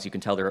stretching, as long as you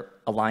can tell they're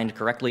aligned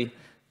correctly,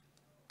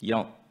 you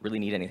don't really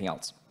need anything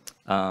else.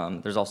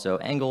 There's also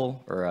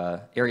angle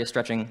or area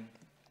stretching,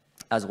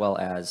 as well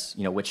as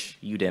which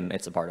UDIM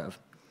it's a part of.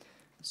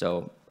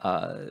 So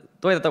the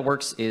way that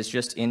works is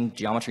just in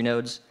geometry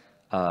nodes.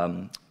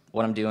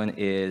 What I'm doing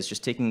is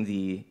just taking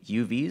the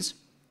UVs,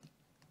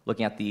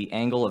 looking at the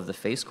angle of the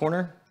face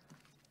corner,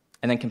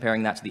 and then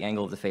comparing that to the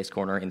angle of the face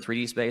corner in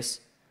 3D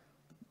space,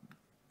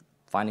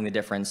 finding the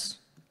difference,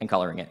 and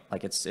coloring it.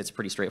 Like it's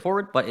pretty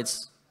straightforward, but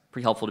it's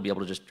pretty helpful to be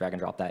able to just drag and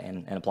drop that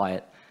and apply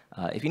it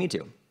if you need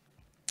to.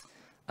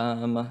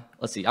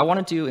 Let's see, I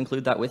wanted to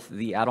include that with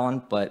the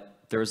add-on, but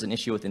there was an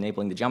issue with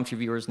enabling the geometry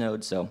viewers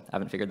node, so I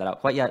haven't figured that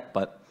out quite yet,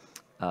 but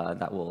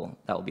that will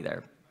be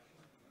there.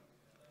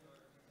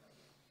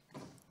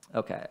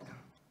 Okay.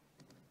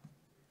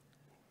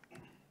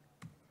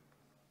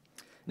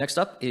 Next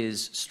up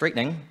is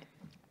straightening,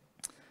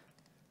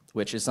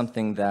 which is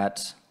something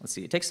that, let's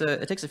see, it takes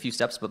a few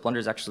steps, but Blender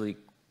is actually,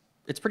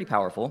 it's pretty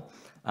powerful.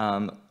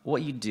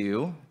 What you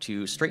do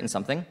to straighten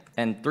something,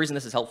 and the reason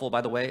this is helpful,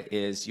 by the way,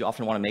 is you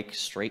often want to make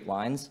straight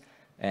lines.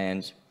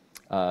 And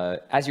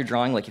as you're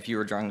drawing, like if you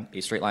were drawing a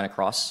straight line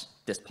across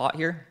this pot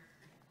here,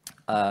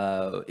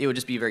 it would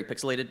just be very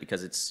pixelated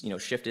because it's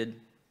shifted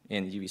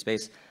in UV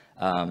space.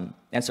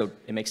 And so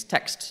it makes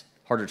text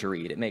harder to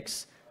read. It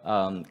makes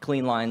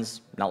clean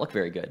lines not look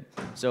very good.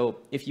 So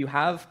if you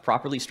have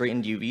properly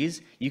straightened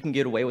UVs, you can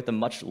get away with a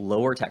much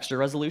lower texture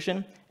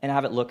resolution and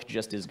have it look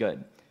just as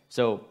good.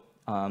 So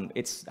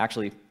it's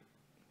actually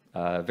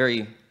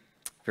very,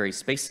 very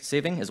space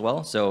saving as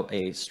well. So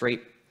a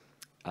straight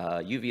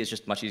UV is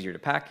just much easier to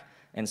pack.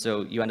 And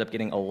so you end up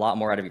getting a lot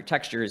more out of your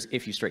textures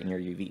if you straighten your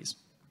UVs.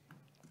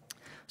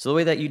 So the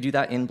way that you do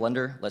that in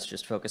Blender, let's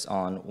just focus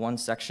on one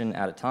section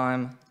at a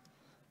time.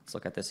 Let's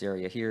look at this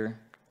area here.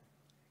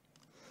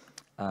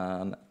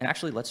 And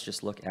actually, let's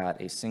just look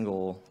at a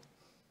single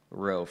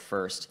row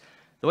first.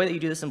 The way that you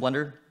do this in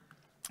Blender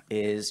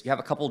is you have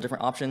a couple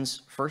different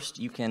options. First,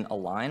 you can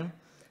align.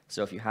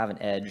 So if you have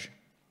an edge,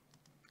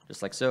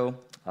 just like so,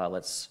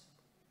 let's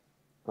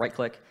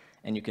right-click,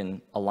 and you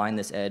can align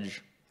this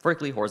edge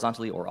vertically,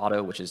 horizontally, or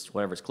auto, which is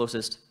whatever's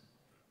closest.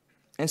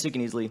 And so you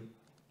can easily,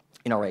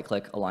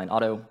 right-click, align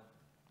auto.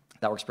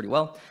 That works pretty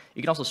well.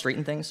 You can also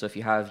straighten things. So if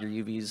you have your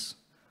UVs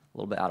a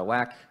little bit out of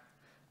whack,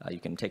 you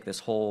can take this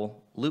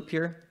whole loop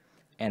here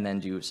and then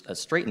do a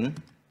straighten,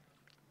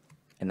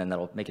 and then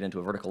that'll make it into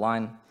a vertical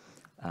line,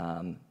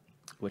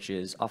 which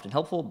is often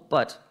helpful,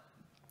 but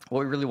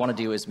what we really want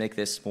to do is make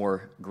this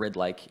more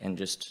grid-like and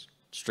just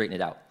straighten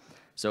it out.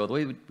 So the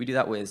way we do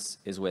that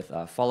is with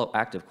follow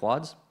active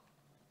quads,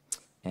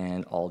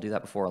 and I'll do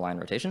that before align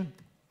rotation.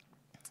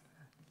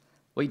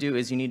 What you do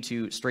is you need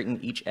to straighten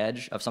each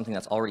edge of something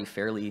that's already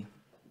fairly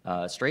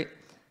straight.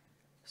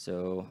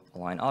 So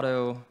align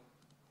auto,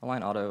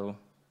 align auto,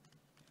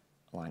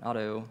 align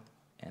auto,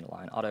 and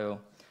align auto.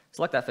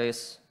 Select that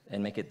face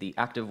and make it the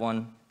active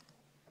one,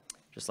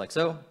 just like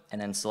so, and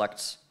then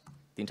select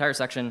the entire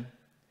section,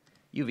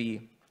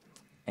 UV,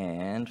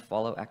 and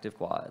follow active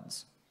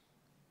quads,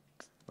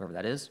 wherever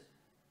that is,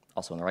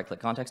 also in the right-click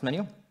context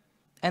menu.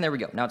 And there we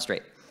go, now it's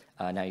straight.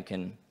 Now you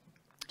can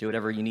do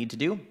whatever you need to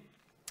do.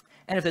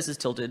 And if this is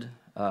tilted,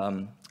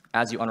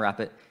 as you unwrap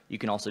it, you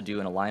can also do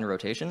an align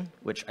rotation,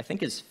 which I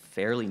think is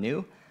fairly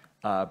new,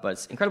 but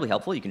it's incredibly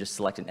helpful. You can just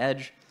select an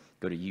edge,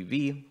 go to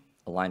UV,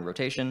 align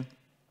rotation,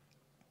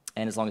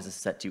 and as long as it's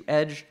set to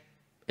edge,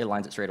 it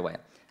aligns it straight away.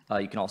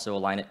 You can also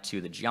align it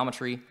to the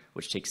geometry,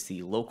 which takes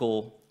the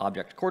local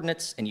object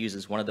coordinates and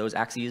uses one of those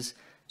axes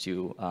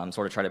to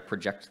sort of try to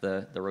project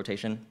the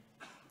rotation,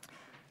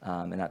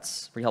 and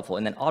that's pretty helpful.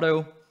 And then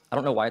auto, I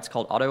don't know why it's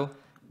called auto,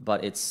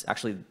 but it's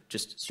actually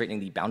just straightening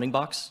the bounding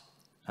box,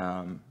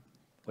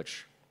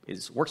 which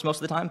works most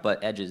of the time,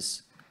 but edge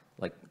is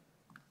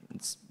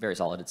it's very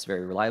solid, it's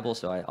very reliable,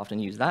 so I often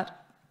use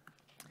that.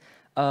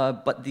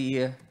 But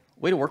the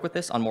way to work with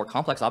this on more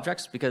complex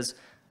objects, because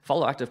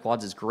follow active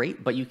quads is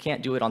great, but you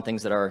can't do it on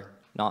things that are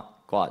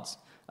not quads,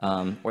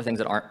 or things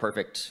that aren't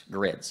perfect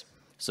grids.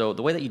 So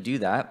the way that you do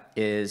that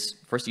is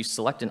first you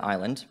select an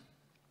island,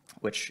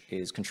 which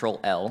is Control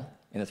L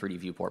in the 3D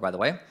viewport, by the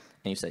way, and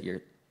you set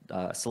your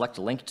select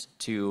linked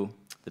to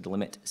the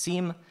delimit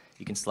seam.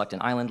 You can select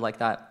an island like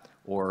that,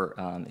 or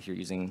if you're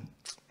using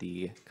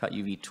the Cut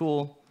UV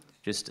tool,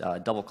 just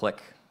double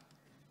click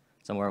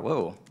somewhere.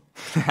 Whoa.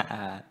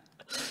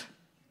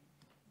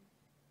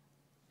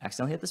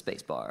 Accidentally hit the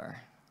space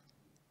bar.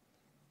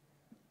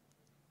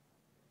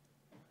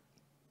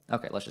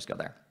 Okay, let's just go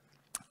there.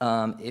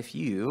 If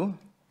you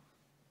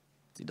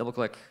double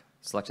click,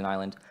 select an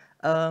island.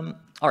 All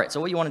right, so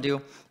what you want to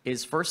do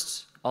is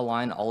first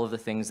align all of the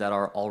things that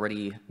are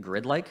already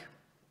grid-like.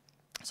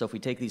 So if we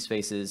take these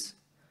faces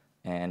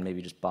and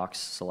maybe just box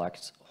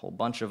select a whole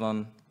bunch of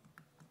them,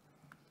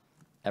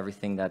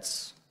 everything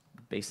that's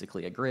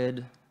basically a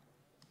grid,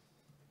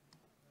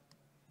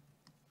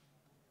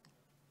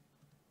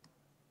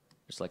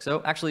 just like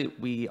so. Actually,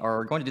 we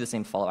are going to do the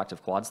same follow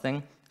active quads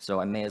thing, so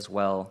I may as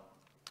well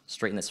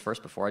straighten this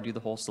first before I do the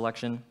whole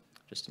selection,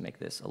 just to make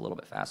this a little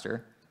bit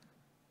faster.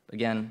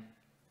 Again,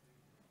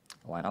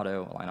 align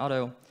auto, align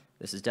auto.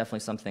 This is definitely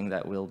something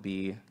that will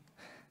be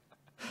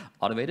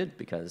automated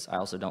because I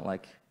also don't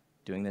like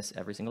doing this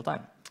every single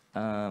time.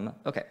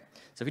 Okay,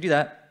 so if you do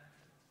that,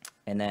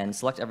 and then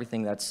select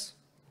everything that's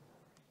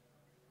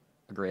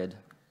a grid,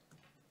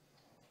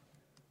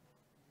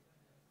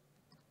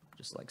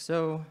 just like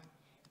so.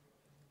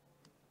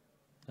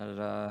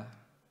 Da-da-da.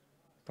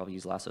 Probably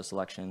use lasso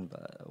selection,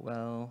 but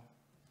well.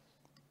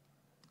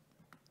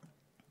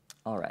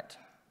 All right,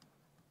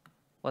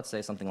 let's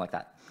say something like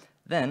that.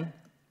 Then,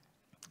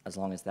 as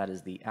long as that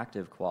is the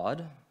active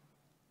quad,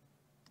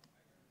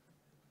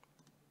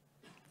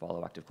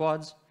 follow active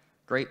quads,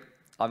 great.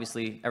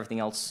 Obviously, everything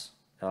else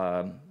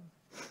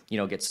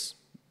gets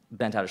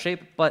bent out of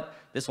shape, but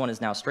this one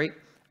is now straight.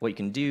 What you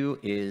can do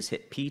is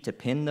hit P to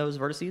pin those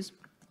vertices.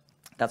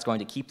 That's going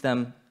to keep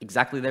them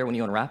exactly there when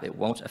you unwrap. It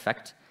won't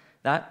affect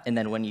that. And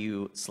then when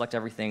you select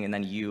everything and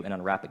then and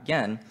unwrap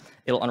again,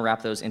 it'll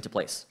unwrap those into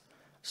place.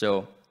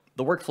 So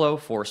the workflow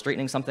for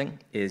straightening something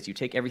is you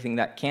take everything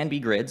that can be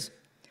grids,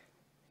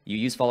 you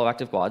use follow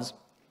active quads,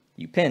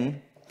 you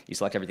pin, you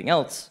select everything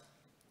else,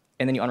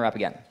 and then you unwrap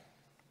again.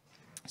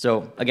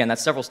 So again,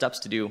 that's several steps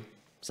to do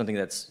something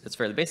that's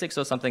fairly basic,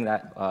 so something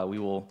that we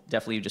will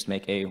definitely just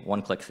make a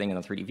one-click thing in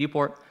the 3D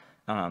viewport.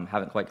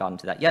 Haven't quite gotten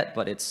to that yet,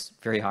 but it's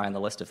very high on the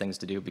list of things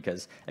to do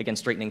because, again,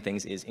 straightening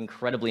things is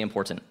incredibly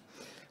important.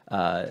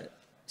 So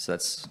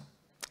that's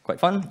quite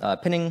fun.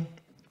 Pinning,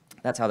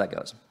 that's how that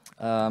goes.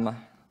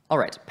 All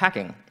right,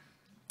 packing.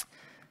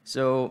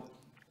 So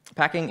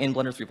packing in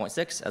Blender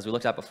 3.6, as we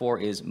looked at before,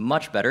 is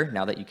much better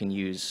now that you can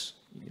use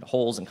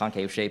holes and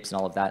concave shapes and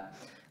all of that.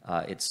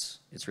 It's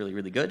really,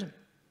 really good.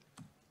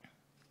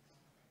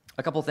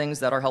 A couple things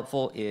that are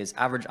helpful is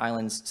average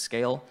islands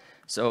scale.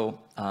 So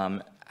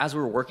as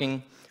we were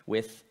working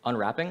with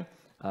unwrapping,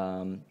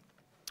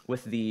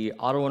 with the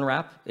auto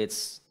unwrap,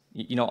 it's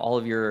all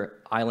of your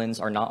islands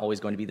are not always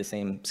going to be the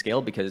same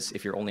scale because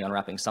if you're only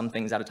unwrapping some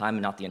things at a time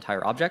and not the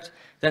entire object,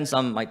 then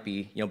some might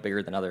be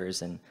bigger than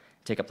others and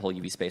take up the whole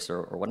UV space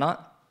or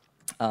whatnot.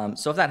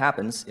 So if that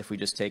happens, if we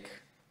just take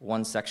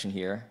one section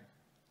here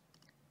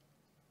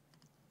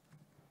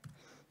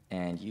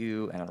and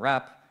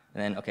unwrap,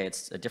 and then, okay,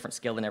 it's a different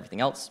scale than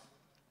everything else.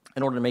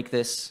 In order to make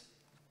this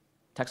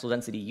texel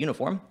density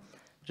uniform,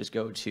 just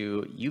go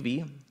to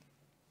UV,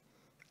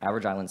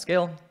 average island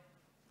scale,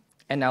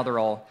 and now they're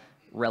all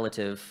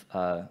relative,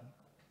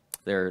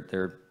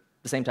 they're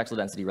the same textile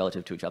density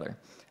relative to each other.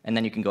 And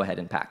then you can go ahead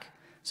and pack.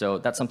 So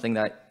that's something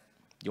that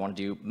you want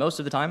to do most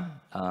of the time.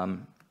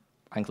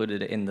 I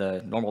included it in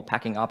the normal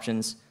packing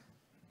options.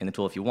 In the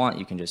tool, if you want,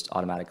 you can just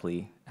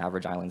automatically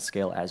average island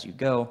scale as you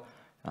go.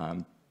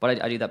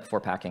 But I do that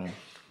before packing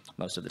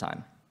most of the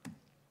time.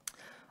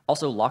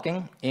 Also,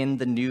 locking in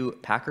the new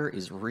packer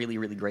is really,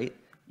 really great.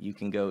 You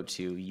can go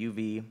to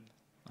UV,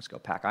 let's go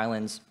pack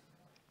islands,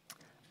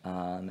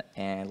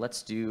 and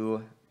let's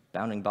do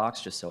bounding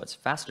box just so it's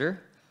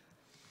faster.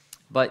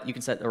 But you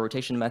can set a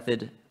rotation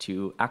method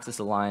to axis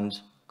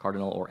aligned,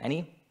 cardinal, or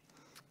any.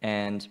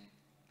 And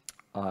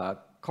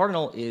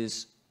cardinal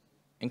is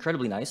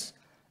incredibly nice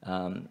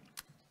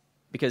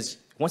because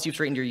once you've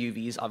straightened your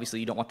UVs, obviously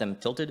you don't want them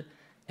tilted.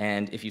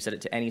 And if you set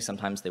it to any,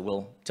 sometimes they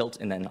will tilt,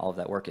 and then all of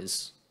that work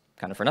is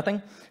kind of for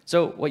nothing.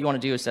 So what you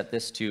want to do is set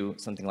this to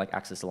something like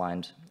axis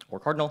aligned or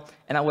cardinal,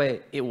 and that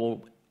way it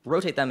will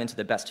rotate them into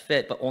the best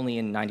fit, but only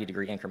in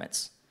 90-degree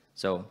increments.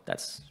 So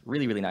that's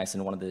really, really nice,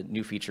 and one of the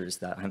new features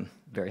that I'm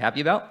very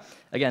happy about.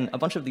 Again, a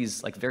bunch of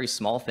these like very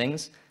small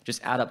things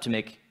just add up to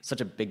make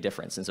such a big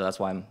difference, and so that's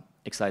why I'm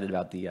excited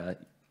about the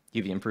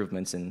UV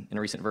improvements in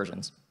recent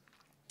versions.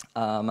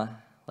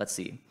 Let's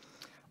see.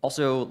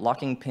 Also,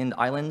 locking pinned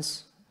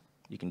islands,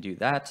 you can do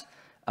that.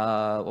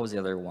 What was the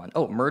other one?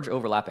 Oh, merge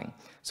overlapping.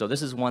 So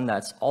this is one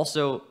that's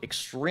also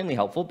extremely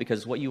helpful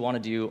because what you want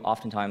to do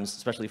oftentimes,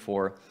 especially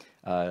for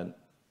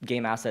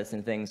game assets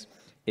and things,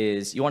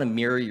 is you want to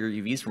mirror your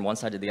UVs from one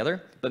side to the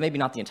other, but maybe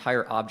not the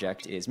entire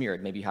object is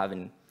mirrored. Maybe you have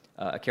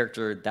a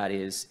character that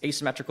is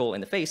asymmetrical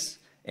in the face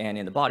and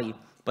in the body,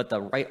 but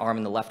the right arm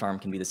and the left arm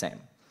can be the same.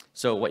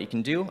 So what you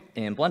can do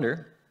in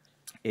Blender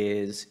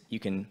is you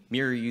can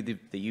mirror the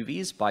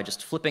UVs by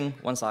just flipping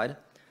one side,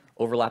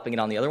 overlapping it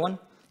on the other one,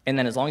 and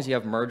then as long as you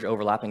have merge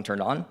overlapping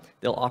turned on,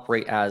 they'll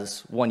operate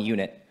as one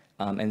unit,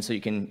 and so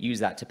you can use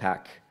that to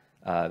pack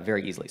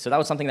very easily. So that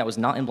was something that was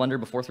not in Blender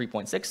before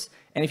 3.6,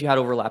 and if you had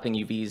overlapping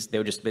UVs, they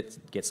would just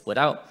get split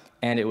out,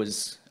 and it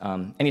was,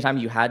 anytime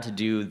you had to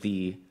do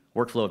the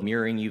workflow of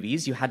mirroring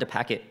UVs, you had to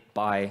pack it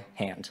by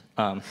hand.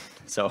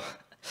 So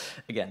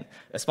again,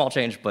 a small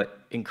change, but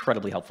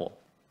incredibly helpful.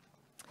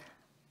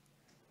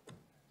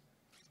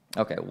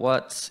 Okay,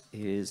 what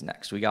is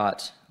next? We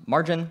got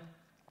margin.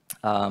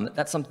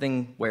 That's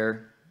something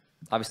where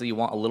obviously you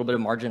want a little bit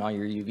of margin on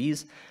your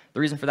UVs. The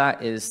reason for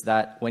that is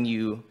that when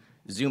you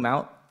zoom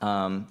out,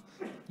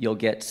 you'll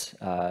get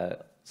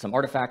some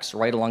artifacts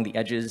right along the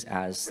edges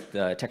as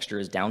the texture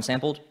is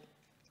downsampled.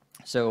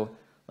 So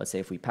let's say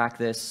if we pack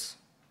this,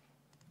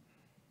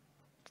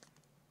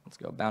 let's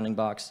go bounding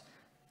box.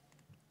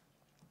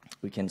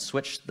 We can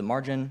switch the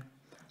margin.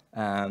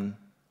 Oh,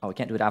 we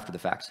can't do it after the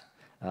fact.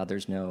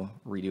 There's no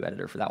redo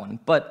editor for that one.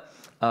 But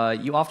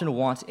you often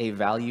want a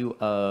value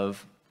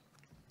of,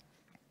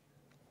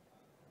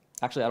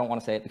 actually I don't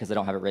want to say it because I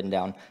don't have it written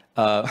down,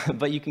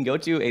 but you can go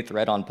to a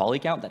thread on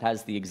polycount that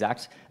has the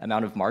exact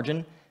amount of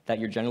margin that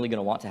you're generally going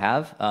to want to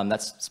have.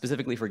 That's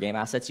specifically for game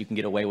assets. You can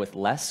get away with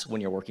less when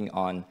you're working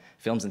on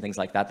films and things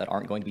like that that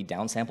aren't going to be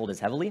downsampled as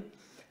heavily.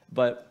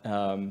 But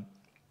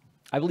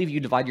I believe you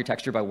divide your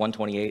texture by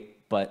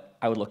 128, but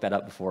I would look that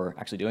up before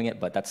actually doing it,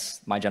 but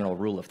that's my general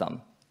rule of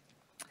thumb.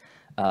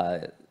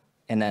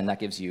 And then that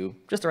gives you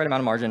just the right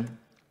amount of margin.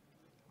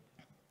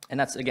 And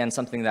that's, again,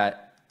 something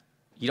that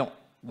you don't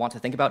want to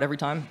think about every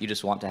time. You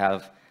just want to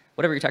have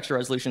whatever your texture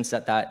resolution,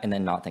 set that, and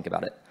then not think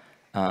about it.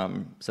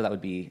 So that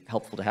would be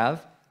helpful to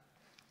have.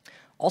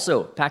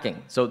 Also,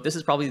 packing. So this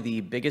is probably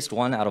the biggest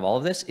one out of all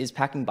of this, is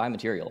packing by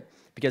material.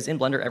 Because in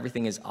Blender,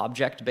 everything is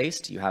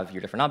object-based. You have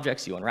your different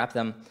objects, you unwrap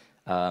them,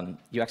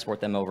 you export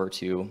them over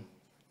to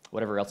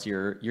whatever else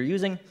you're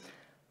using.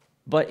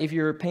 But if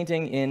you're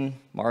painting in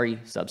Mari,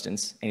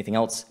 Substance, anything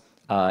else,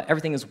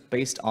 everything is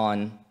based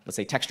on, let's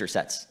say, texture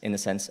sets in the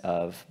sense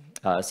of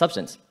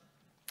Substance.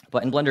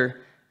 But in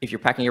Blender, if you're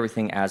packing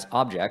everything as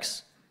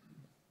objects,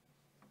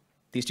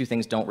 these two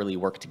things don't really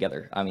work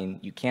together. I mean,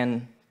 you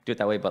can do it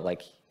that way, but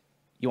like,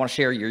 you want to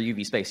share your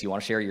UV space, you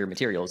want to share your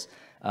materials.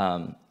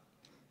 And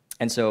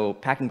so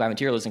packing by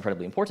material is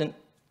incredibly important,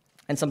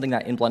 and something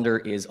that in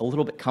Blender is a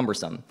little bit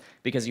cumbersome,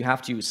 because you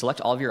have to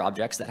select all of your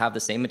objects that have the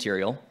same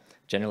material.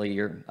 Generally,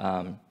 you're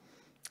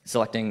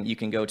selecting, you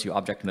can go to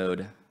object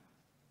mode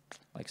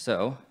like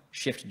so,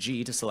 Shift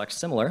G to select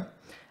similar,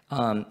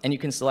 and you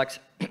can select,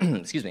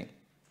 excuse me,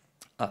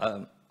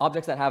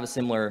 objects that have a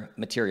similar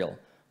material,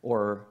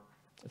 or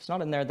if it's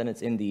not in there, then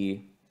it's in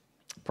the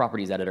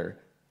properties editor.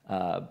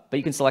 But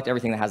you can select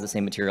everything that has the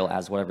same material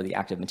as whatever the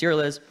active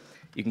material is.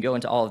 You can go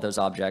into all of those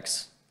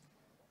objects,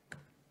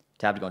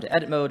 tab to go into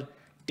edit mode,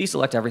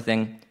 deselect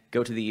everything,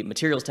 go to the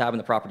materials tab in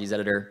the properties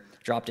editor,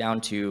 drop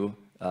down to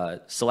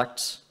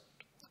select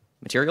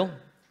material,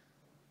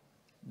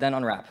 then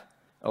unwrap,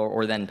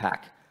 or then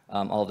pack,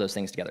 all of those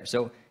things together.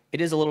 So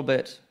it is a little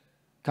bit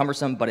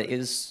cumbersome, but it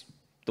is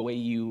the way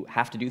you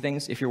have to do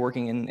things if you're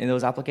working in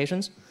those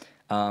applications.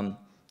 And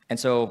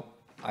so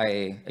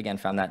I, again,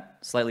 found that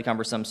slightly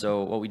cumbersome.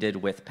 So what we did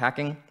with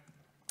packing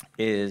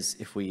is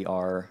if we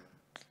are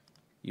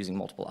using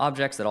multiple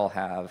objects that all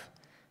have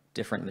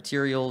different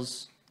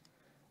materials,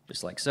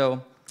 just like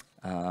so.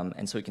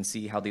 And so we can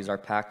see how these are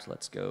packed.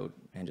 Let's go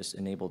and just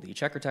enable the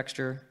checker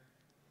texture.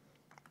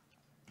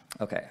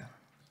 Okay.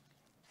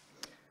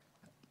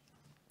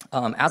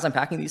 As I'm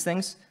packing these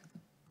things,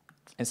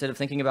 instead of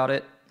thinking about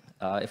it,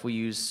 if we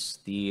use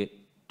the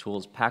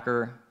tools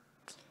packer,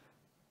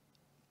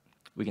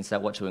 we can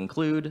set what to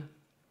include,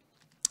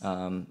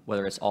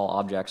 whether it's all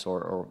objects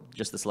or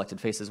just the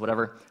selected faces,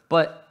 whatever.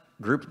 But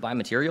grouped by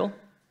material,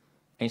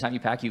 anytime you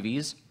pack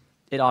UVs,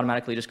 it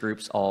automatically just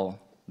groups all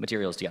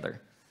materials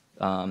together.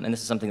 And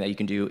this is something that you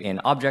can do in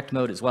object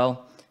mode as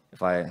well.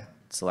 If I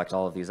select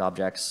all of these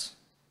objects,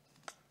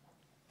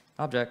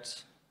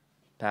 object,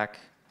 pack,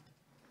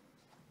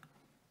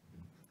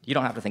 you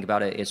don't have to think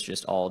about it. It's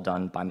just all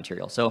done by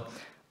material. So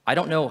I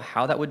don't know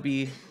how that would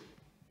be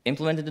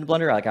implemented in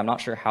Blender. Like, I'm not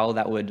sure how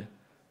that would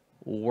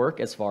work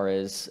as far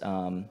as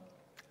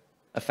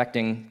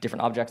affecting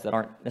different objects that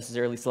aren't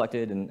necessarily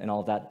selected and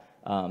all of that.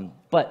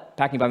 But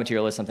packing by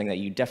material is something that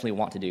you definitely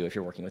want to do if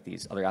you're working with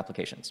these other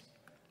applications.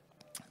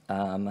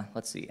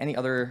 Let's see, any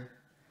other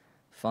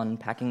fun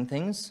packing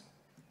things?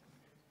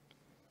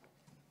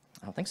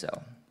 I don't think so.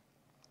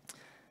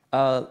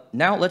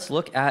 Now let's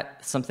look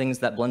at some things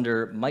that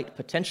Blender might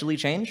potentially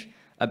change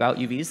about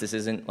UVs. This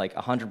isn't like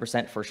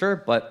 100% for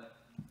sure, but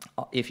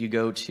if you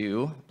go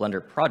to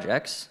Blender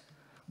projects,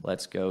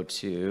 let's go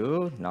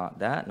to not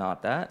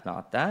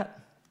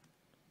that,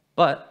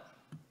 but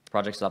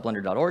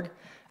projects.blender.org.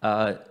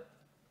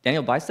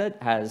 Daniel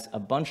Bysted has a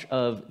bunch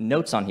of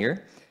notes on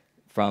here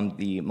from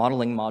the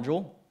modeling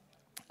module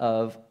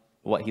of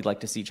what he'd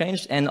like to see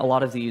changed, and a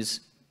lot of these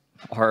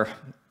are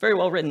very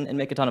well written and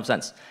make a ton of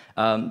sense.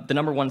 The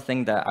number one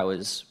thing that I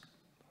was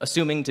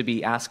assuming to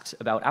be asked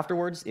about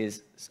afterwards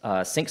is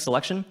sync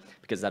selection,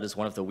 because that is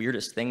one of the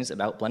weirdest things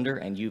about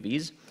Blender and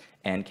UVs,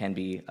 and can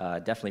be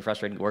definitely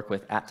frustrating to work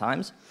with at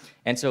times.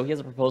 And so he has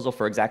a proposal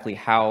for exactly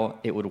how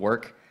it would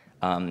work.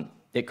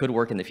 It could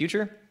work in the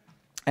future,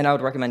 and I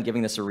would recommend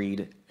giving this a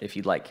read if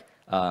you'd like.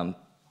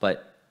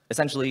 But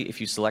essentially,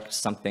 if you select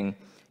something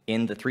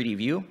in the 3D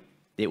view,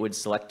 it would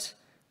select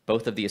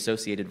both of the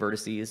associated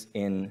vertices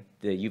in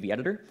the UV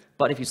editor.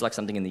 But if you select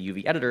something in the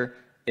UV editor,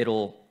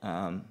 it'll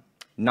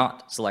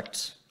not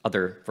select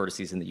other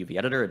vertices in the UV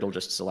editor. It'll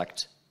just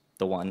select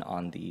the one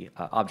on the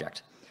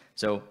object.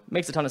 So it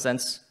makes a ton of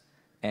sense,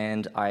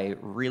 and I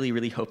really,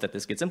 really hope that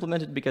this gets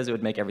implemented because it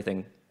would make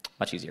everything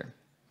much easier.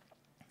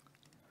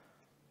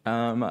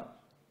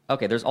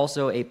 Okay, there's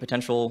also a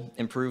potential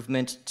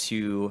improvement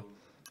to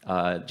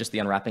just the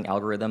unwrapping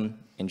algorithm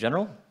in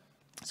general.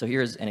 So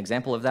here's an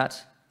example of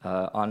that.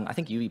 I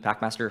think UV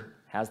Packmaster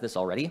has this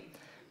already,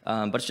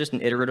 but it's just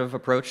an iterative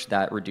approach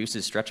that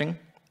reduces stretching.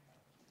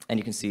 And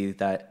you can see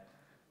that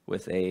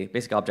with a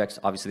basic object,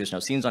 obviously there's no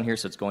seams on here,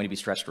 so it's going to be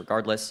stretched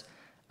regardless.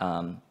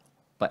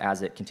 But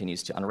as it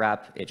continues to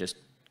unwrap, it just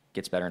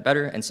gets better and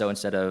better. And so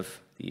instead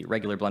of the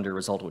regular Blender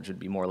result, which would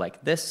be more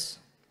like this,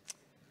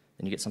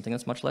 then you get something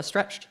that's much less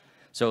stretched.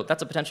 So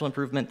that's a potential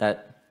improvement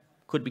that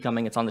could be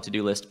coming. It's on the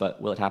to-do list,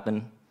 but will it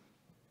happen?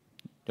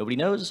 Nobody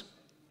knows.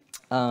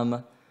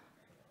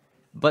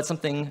 But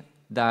something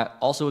that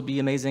also would be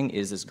amazing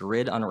is this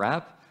grid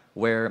unwrap,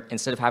 where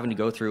instead of having to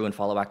go through and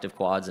follow active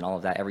quads and all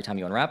of that every time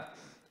you unwrap,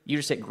 you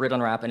just hit grid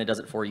unwrap and it does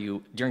it for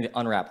you during the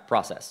unwrap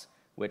process,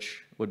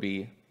 which would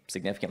be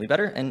significantly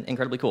better and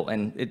incredibly cool.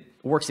 And it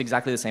works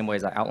exactly the same way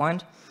as I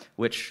outlined,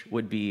 which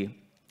would be,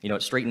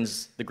 it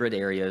straightens the grid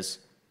areas,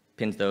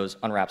 pins those,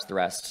 unwraps the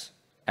rest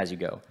as you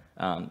go.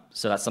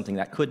 So that's something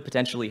that could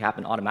potentially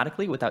happen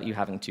automatically without you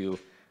having to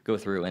go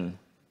through and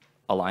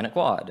align a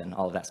quad and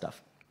all of that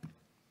stuff.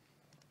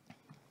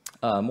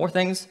 More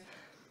things,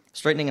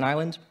 straightening an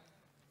island,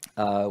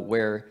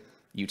 where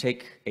you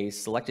take a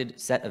selected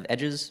set of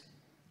edges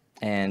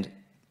and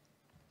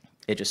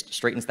it just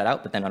straightens that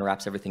out, but then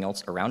unwraps everything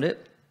else around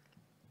it.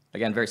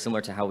 Again, very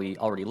similar to how we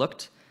already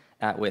looked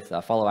at with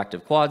follow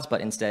active quads,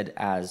 but instead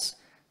as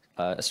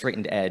a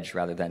straightened edge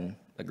rather than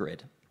a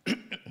grid.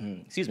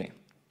 Excuse me.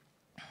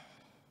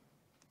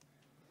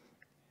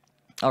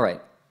 All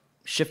right,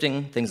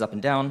 shifting things up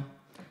and down.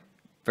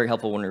 Very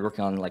helpful when you're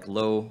working on like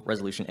low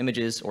resolution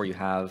images, or you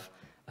have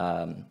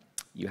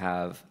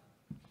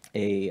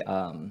a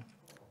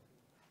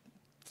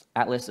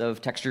atlas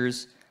of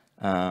textures.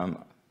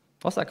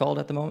 What's that called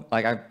at the moment?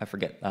 Like I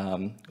forget.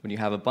 When you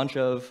have a bunch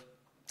of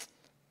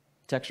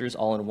textures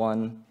all in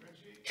one.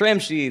 Trim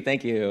sheet,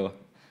 thank you.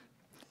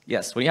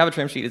 Yes, when you have a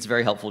trim sheet, it's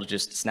very helpful to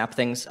just snap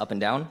things up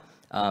and down,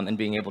 and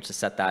being able to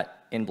set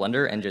that in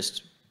Blender and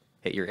just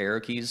hit your arrow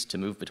keys to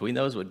move between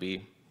those would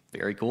be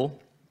very cool.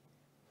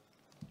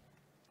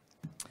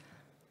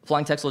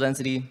 Applying textile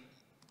density,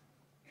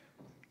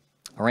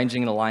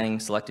 arranging and aligning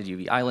selected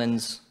UV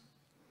islands,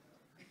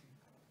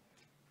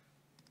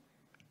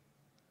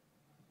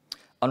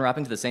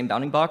 unwrapping to the same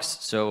bounding box.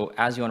 So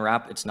as you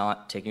unwrap, it's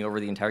not taking over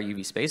the entire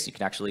UV space. You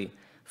can actually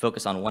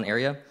focus on one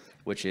area,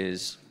 which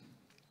is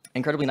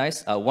incredibly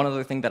nice. One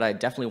other thing that I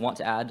definitely want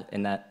to add,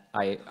 and that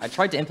I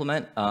tried to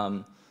implement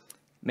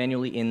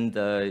manually in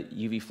the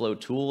UV flow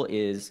tool,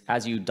 is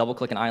as you double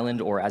click an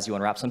island or as you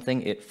unwrap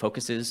something, it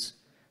focuses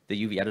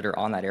the UV editor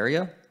on that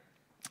area.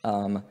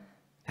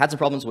 Had some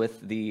problems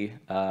with the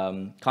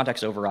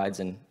context overrides,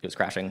 and it was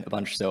crashing a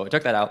bunch, so I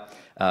took that out.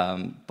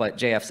 But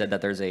JF said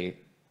that there's a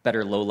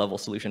better low-level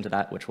solution to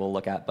that, which we'll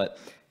look at. But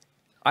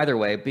either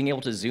way, being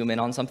able to zoom in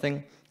on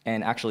something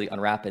and actually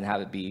unwrap and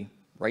have it be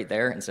right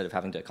there instead of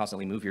having to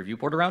constantly move your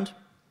viewport around,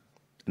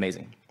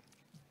 amazing.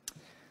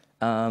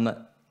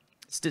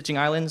 Stitching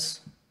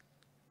islands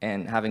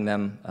and having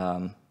them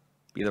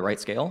be the right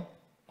scale,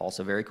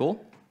 also very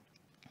cool.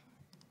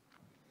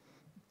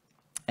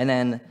 And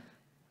then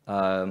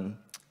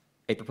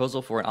a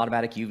proposal for an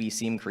automatic UV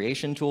seam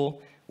creation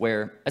tool,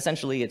 where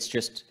essentially it's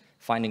just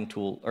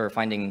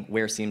finding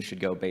where seams should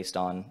go based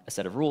on a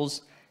set of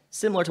rules,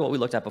 similar to what we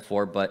looked at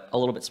before, but a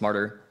little bit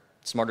smarter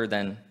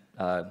than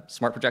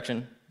smart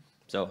projection.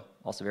 So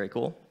also very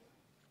cool.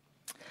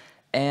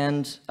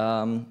 And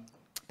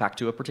back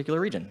to a particular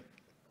region,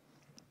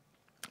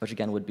 which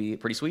again would be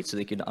pretty sweet. So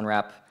they could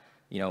unwrap,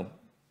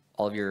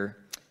 all of your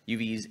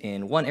UVs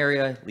in one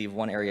area, leave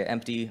one area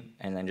empty,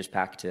 and then just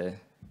pack to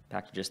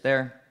just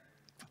there,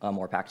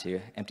 or pack to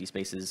empty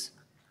spaces.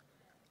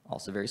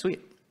 Also very sweet.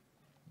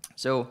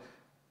 So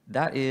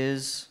that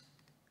is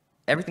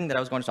everything that I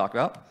was going to talk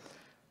about.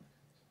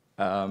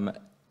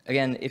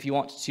 Again, if you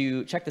want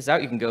to check this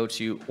out, you can go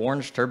to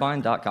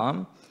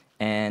orangeturbine.com,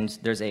 and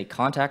there's a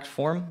contact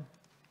form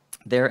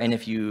there. And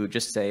if you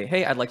just say,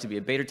 hey, I'd like to be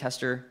a beta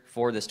tester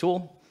for this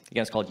tool,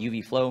 again, it's called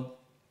UV Flow,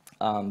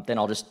 then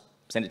I'll just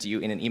send it to you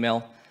in an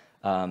email,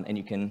 and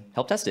you can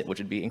help test it, which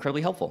would be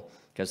incredibly helpful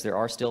because there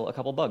are still a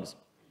couple bugs.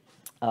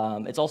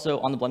 It's also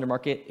on the Blender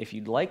Market if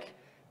you'd like.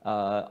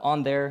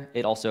 On there,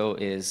 it also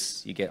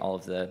is, you get all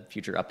of the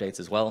future updates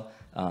as well,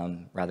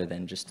 rather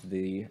than just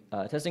the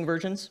testing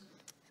versions.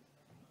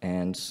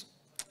 And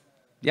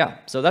yeah,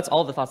 so that's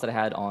all the thoughts that I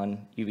had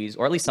on UVs,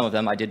 or at least some of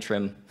them. I did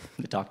trim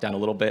the talk down a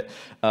little bit.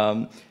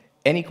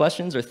 Any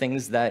questions or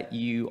things that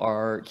you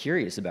are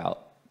curious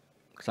about?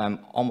 Because I'm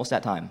almost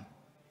at time.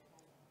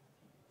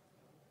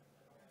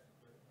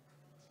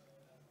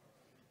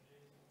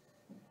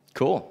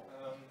 Cool.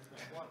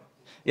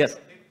 Yes.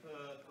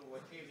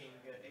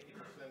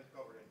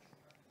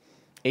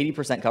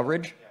 80%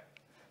 coverage?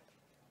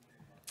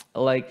 Yeah.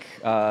 Like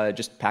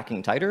just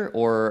packing tighter,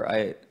 or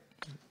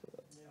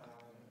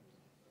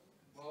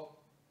well,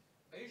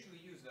 I usually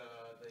use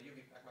the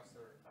UV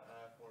Packmaster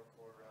for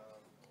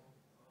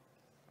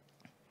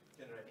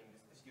generating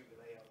this UV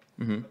layout,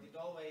 but it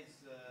always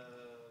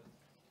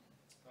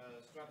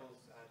struggles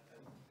at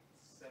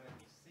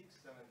 76,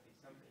 70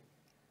 something.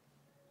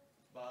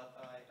 But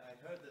I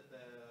heard that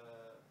the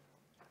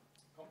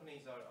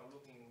companies are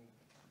looking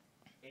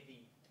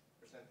 80%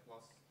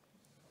 plus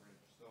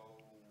coverage. So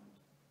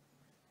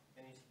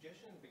any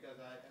suggestions? Because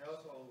I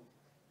also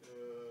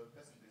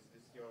tested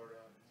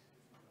your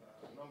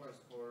numbers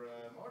for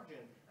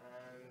margin,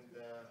 and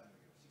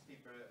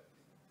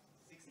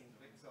 16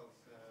 pixels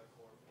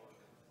for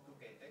the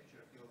 2K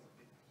texture feels a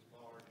bit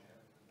large.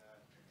 And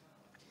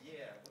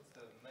yeah, what's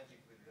the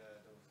magic with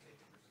those 80%?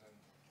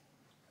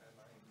 Am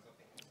I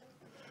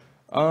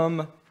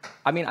something?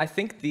 I mean, I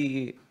think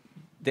the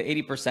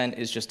 80%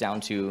 is just down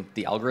to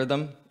the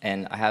algorithm,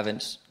 and I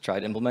haven't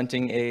tried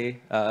implementing a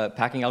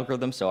packing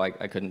algorithm, so I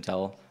couldn't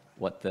tell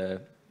what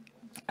the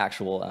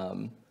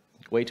actual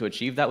way to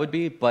achieve that would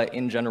be. But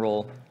in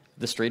general,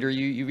 the straighter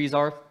UVs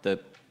are, the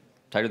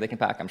tighter they can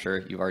pack. I'm sure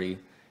you've already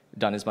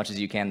done as much as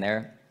you can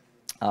there.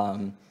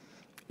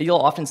 You'll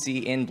often see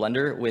in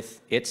Blender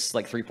with its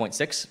like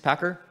 3.6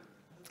 packer,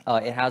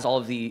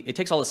 it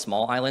takes all the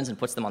small islands and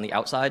puts them on the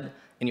outside,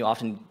 and you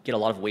often get a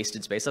lot of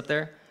wasted space up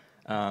there.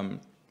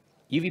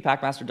 UV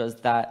Packmaster does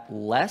that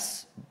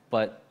less,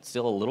 but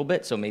still a little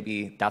bit, so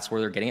maybe that's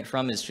where they're getting it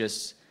from, is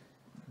just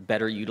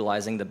better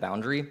utilizing the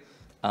boundary,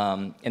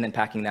 and then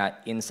packing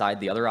that inside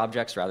the other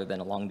objects rather than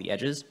along the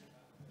edges,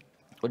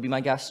 would be my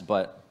guess,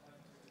 but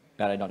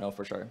that I don't know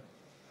for sure.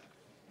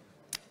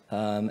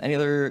 Any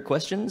other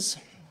questions?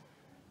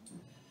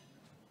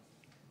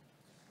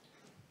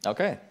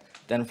 Okay,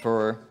 then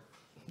for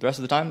the rest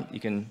of the time, you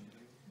can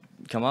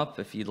come up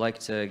if you'd like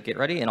to get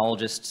ready, and I'll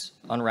just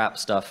unwrap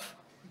stuff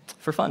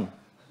for fun.